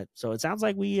 So it sounds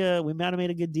like we might have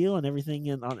made a good deal and everything,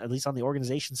 and at least on the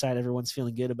organization side, everyone's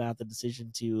feeling good about the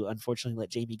decision to unfortunately let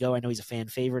Jamie go. I know he's a fan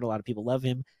favorite. A lot of people love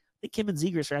him. I think him and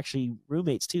Zegras are actually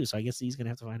roommates too, so I guess he's going to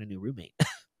have to find a new roommate.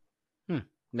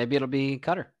 Maybe it'll be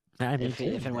Cutter. I mean,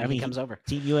 if and when he comes over.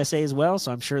 Team USA as well,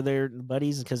 so I'm sure they're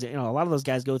buddies because a lot of those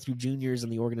guys go through juniors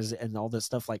and the organization and all this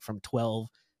stuff like from 12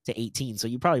 to 18. So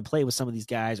you probably play with some of these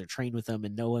guys or train with them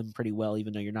and know them pretty well,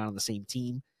 even though you're not on the same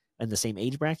team and the same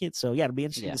age bracket. So yeah, it'll be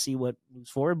interesting to see what moves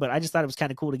forward. But I just thought it was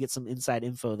kind of cool to get some inside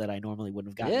info that I normally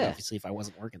wouldn't have gotten, obviously, if I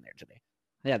wasn't working there today.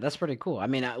 Yeah, that's pretty cool. I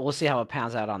mean, we'll see how it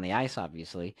pans out on the ice,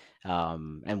 obviously,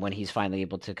 and when he's finally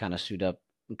able to kind of suit up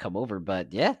and come over.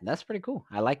 But yeah, that's pretty cool.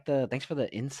 I like thanks for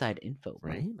the inside info,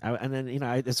 bro. Right? And then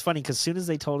it's funny because as soon as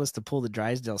they told us to pull the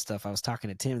Drysdale stuff, I was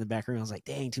talking to Tim in the back room. I was like,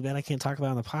 dang, too bad I can't talk about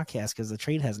it on the podcast because the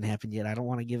trade hasn't happened yet. I don't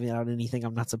want to give out anything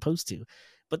I'm not supposed to.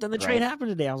 But then the trade happened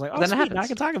today. I was like, oh, sweet, now I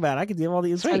can talk about it. I can give all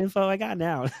the inside info I got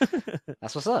now.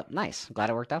 That's what's up. Nice. I'm glad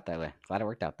it worked out that way.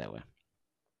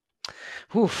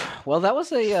 Whew. Well, that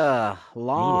was a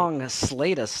long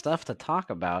slate of stuff to talk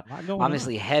about.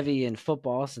 Obviously heavy in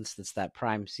football since it's that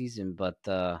prime season, but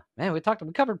man, we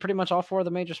covered pretty much all 4 of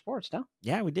the major sports, no?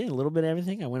 Yeah, we did a little bit of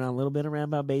everything. I went on a little bit around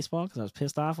about baseball because I was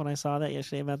pissed off when I saw that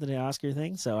yesterday about the Oscar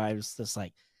thing. So I was just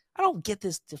like, I don't get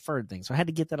this deferred thing. So I had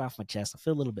to get that off my chest. I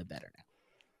feel a little bit better now.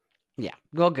 Yeah,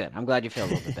 well, good. I'm glad you feel a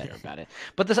little bit better about it.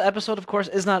 But this episode, of course,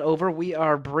 is not over. We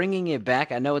are bringing it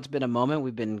back. I know it's been a moment.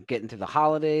 We've been getting through the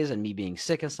holidays and me being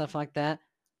sick and stuff like that.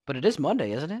 But it is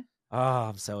Monday, isn't it? Oh,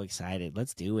 I'm so excited.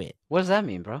 Let's do it. What does that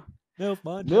mean, bro? MILF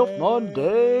Monday. MILF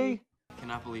Monday. I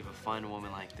cannot believe a fine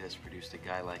woman like this produced a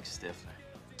guy like Stifler.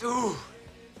 Dude,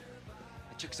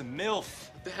 that chick's a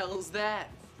MILF. What the hell is that?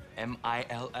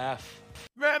 MILF.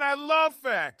 Man, I love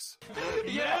facts.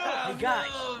 Yeah. Hey,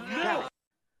 guys.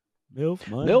 MILF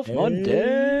Monday. MILF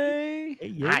Monday.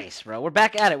 Hey, nice, bro. We're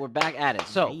back at it.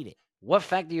 So What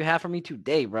fact do you have for me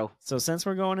today, bro? So since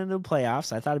we're going into the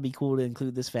playoffs, I thought it'd be cool to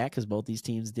include this fact because both these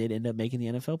teams did end up making the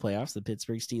NFL playoffs, the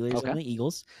Pittsburgh Steelers and the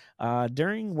Eagles.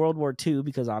 During World War II,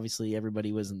 because obviously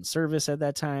everybody was in service at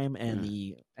that time, and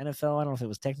the NFL, I don't know if it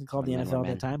was technically called the NFL at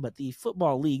that time, but the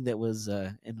football league that was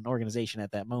in an organization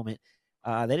at that moment,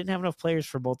 they didn't have enough players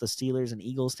for both the Steelers and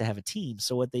Eagles to have a team.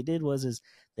 So what they did was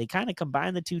they kind of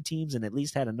combined the two teams and at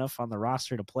least had enough on the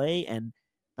roster to play. And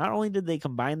not only did they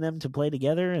combine them to play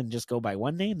together and just go by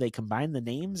one name, they combined the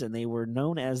names and they were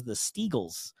known as the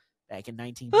Steagles back in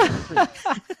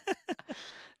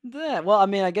 1953. Well, I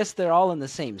mean, I guess they're all in the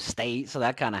same state, so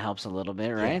that kind of helps a little bit,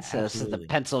 right? Yeah, so this is the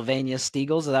Pennsylvania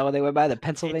Steagles. Is that what they went by? The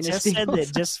Pennsylvania Steagles? Steagles? Said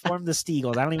that just formed the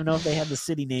Steagles. I don't even know if they had the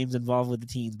city names involved with the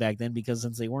teams back then, because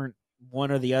since they weren't one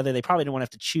or the other, they probably didn't want to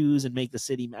have to choose and make the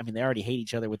city. I mean, they already hate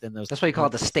each other within those. That's why you call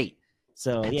it the state.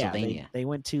 So yeah, they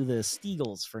went to the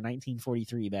Steagles for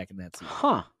 1943 back in that season.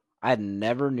 Huh. I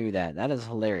never knew that. That is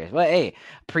hilarious. Well, hey,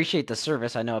 appreciate the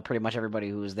service. I know pretty much everybody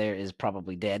who was there is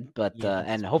probably dead, but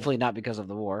and hopefully not because of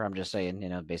the war. I'm just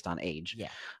saying, based on age. Yeah.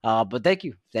 But thank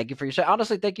you for your service.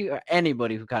 Honestly, thank you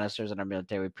anybody who kind of serves in our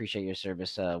military. We appreciate your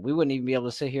service. We wouldn't even be able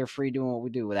to sit here free doing what we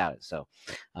do without it. So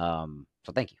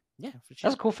thank you. Yeah, for sure.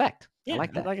 That's a cool fact. Yeah, I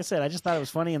like that. Like I said, I just thought it was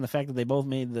funny, and the fact that they both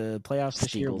made the playoffs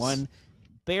this year. One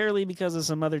barely because of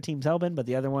some other teams helping, but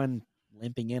the other one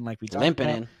limping in like we talked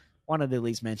about. Wanted to at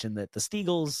least mention that the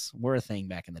Steagles were a thing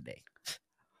back in the day.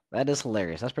 That is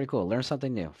hilarious. That's pretty cool. Learn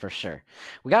something new for sure.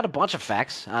 We got a bunch of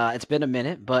facts. It's been a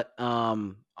minute, but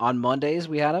on Mondays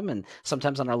we had them, and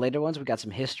sometimes on our later ones we got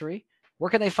some history. Where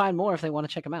can they find more if they want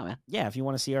to check them out, man? Yeah, if you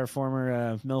want to see our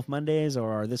former MILF Mondays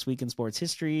or our This Week in Sports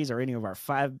Histories or any of our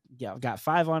I've got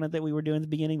 5 on it that we were doing at the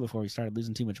beginning before we started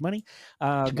losing too much money.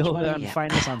 Go and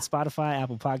find us on Spotify,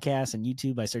 Apple Podcasts, and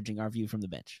YouTube by searching Our View from the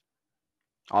Bench.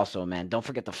 Also, man, don't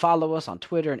forget to follow us on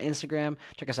Twitter and Instagram.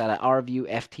 Check us out at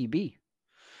RViewFTB.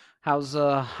 How's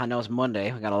I know it's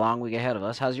Monday. We got a long week ahead of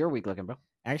us. How's your week looking, bro?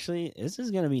 Actually, this is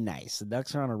going to be nice. The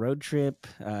Ducks are on a road trip.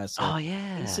 So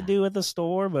things to do at the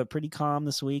store, but pretty calm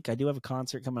this week. I do have a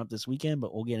concert coming up this weekend,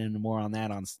 but we'll get into more on that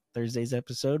on Thursday's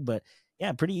episode. But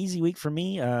yeah, pretty easy week for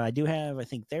me. I do have, I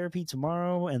think, therapy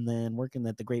tomorrow and then working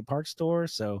at the Great Park store.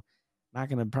 So not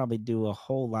going to probably do a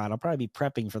whole lot. I'll probably be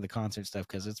prepping for the concert stuff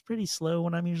because it's pretty slow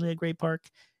when I'm usually at Great Park.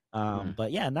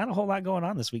 But yeah, not a whole lot going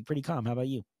on this week. Pretty calm. How about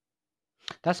you?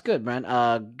 That's good,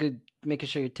 man. Good making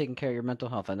sure you're taking care of your mental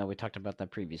health. I know we talked about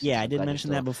that previously. Yeah, I did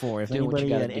mention that before. If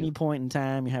anybody at any point in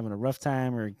time you're having a rough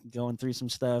time or going through some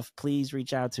stuff, please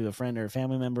reach out to a friend or a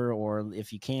family member, or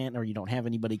if you can't or you don't have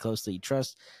anybody close that you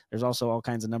trust, there's also all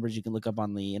kinds of numbers you can look up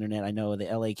on the internet. I know the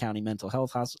LA County Mental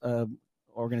Health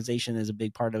organization is a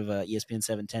big part of ESPN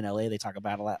 710 LA. They talk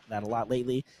about that a lot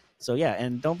lately. So yeah,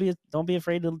 and don't be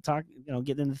afraid to talk,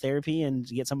 get into therapy and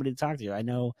get somebody to talk to you. I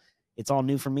know it's all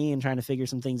new for me and trying to figure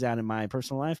some things out in my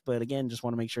personal life. But again, just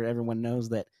want to make sure everyone knows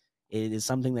that it is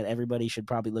something that everybody should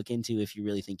probably look into if you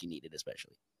really think you need it,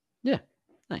 especially. Yeah.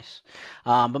 Nice.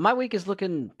 But my week is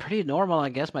looking pretty normal, I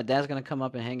guess. My dad's going to come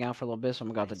up and hang out for a little bit, so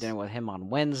I'm going to go out to dinner with him on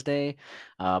Wednesday.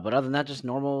 But other than that, just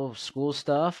normal school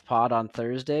stuff. Pod on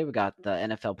Thursday. We got the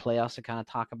NFL playoffs to kind of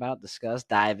talk about, discuss,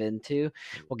 dive into.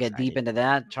 We'll get deep into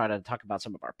that, try to talk about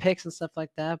some of our picks and stuff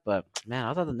like that. But, man,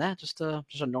 other than that, just a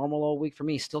normal old week for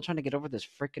me. Still trying to get over this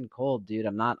freaking cold, dude.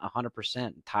 I'm not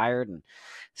 100% tired and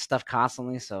stuff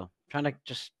constantly, so trying to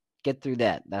just get through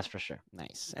that's for sure.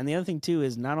 Nice. And the other thing too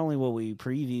is not only will we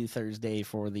preview Thursday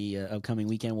for the upcoming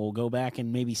weekend, we'll go back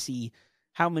and maybe see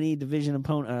how many division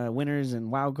opponent winners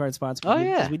and wild card spots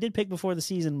we did pick before the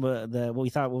season, but what we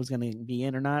thought was going to be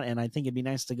in or not. And I think it'd be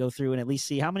nice to go through and at least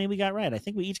see how many we got right. I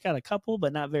think we each got a couple,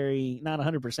 but not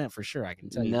 100% for sure. I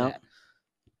can tell you that.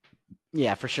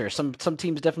 Yeah, for sure. Some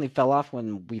teams definitely fell off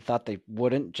when we thought they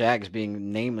wouldn't. Jags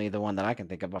being namely the one that I can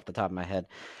think of off the top of my head.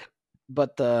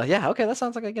 But yeah, okay, that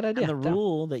sounds like a good idea. And the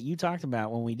rule that you talked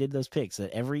about when we did those picks,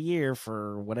 that every year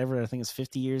for whatever, I think it's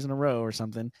 50 years in a row or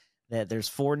something, that there's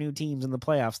 4 new teams in the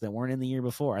playoffs that weren't in the year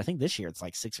before. I think this year it's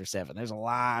like 6 or 7. There's a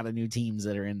lot of new teams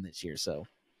that are in this year, so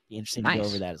be interesting to go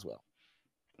over that as well.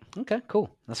 Okay, cool.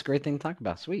 That's a great thing to talk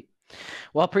about. Sweet.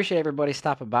 Well, I appreciate everybody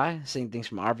stopping by, seeing things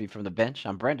from our view from the bench.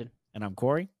 I'm Brendan. And I'm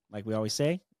Corey. Like we always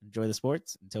say, enjoy the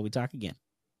sports until we talk again.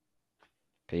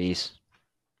 Peace.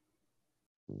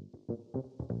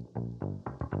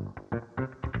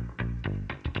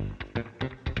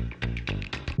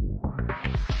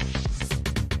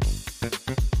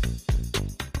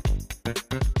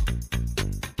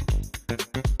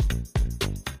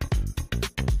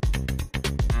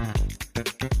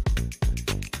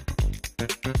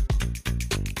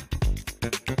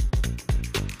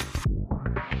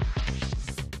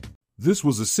 This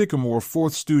was a Sycamore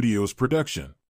 4th Studios production.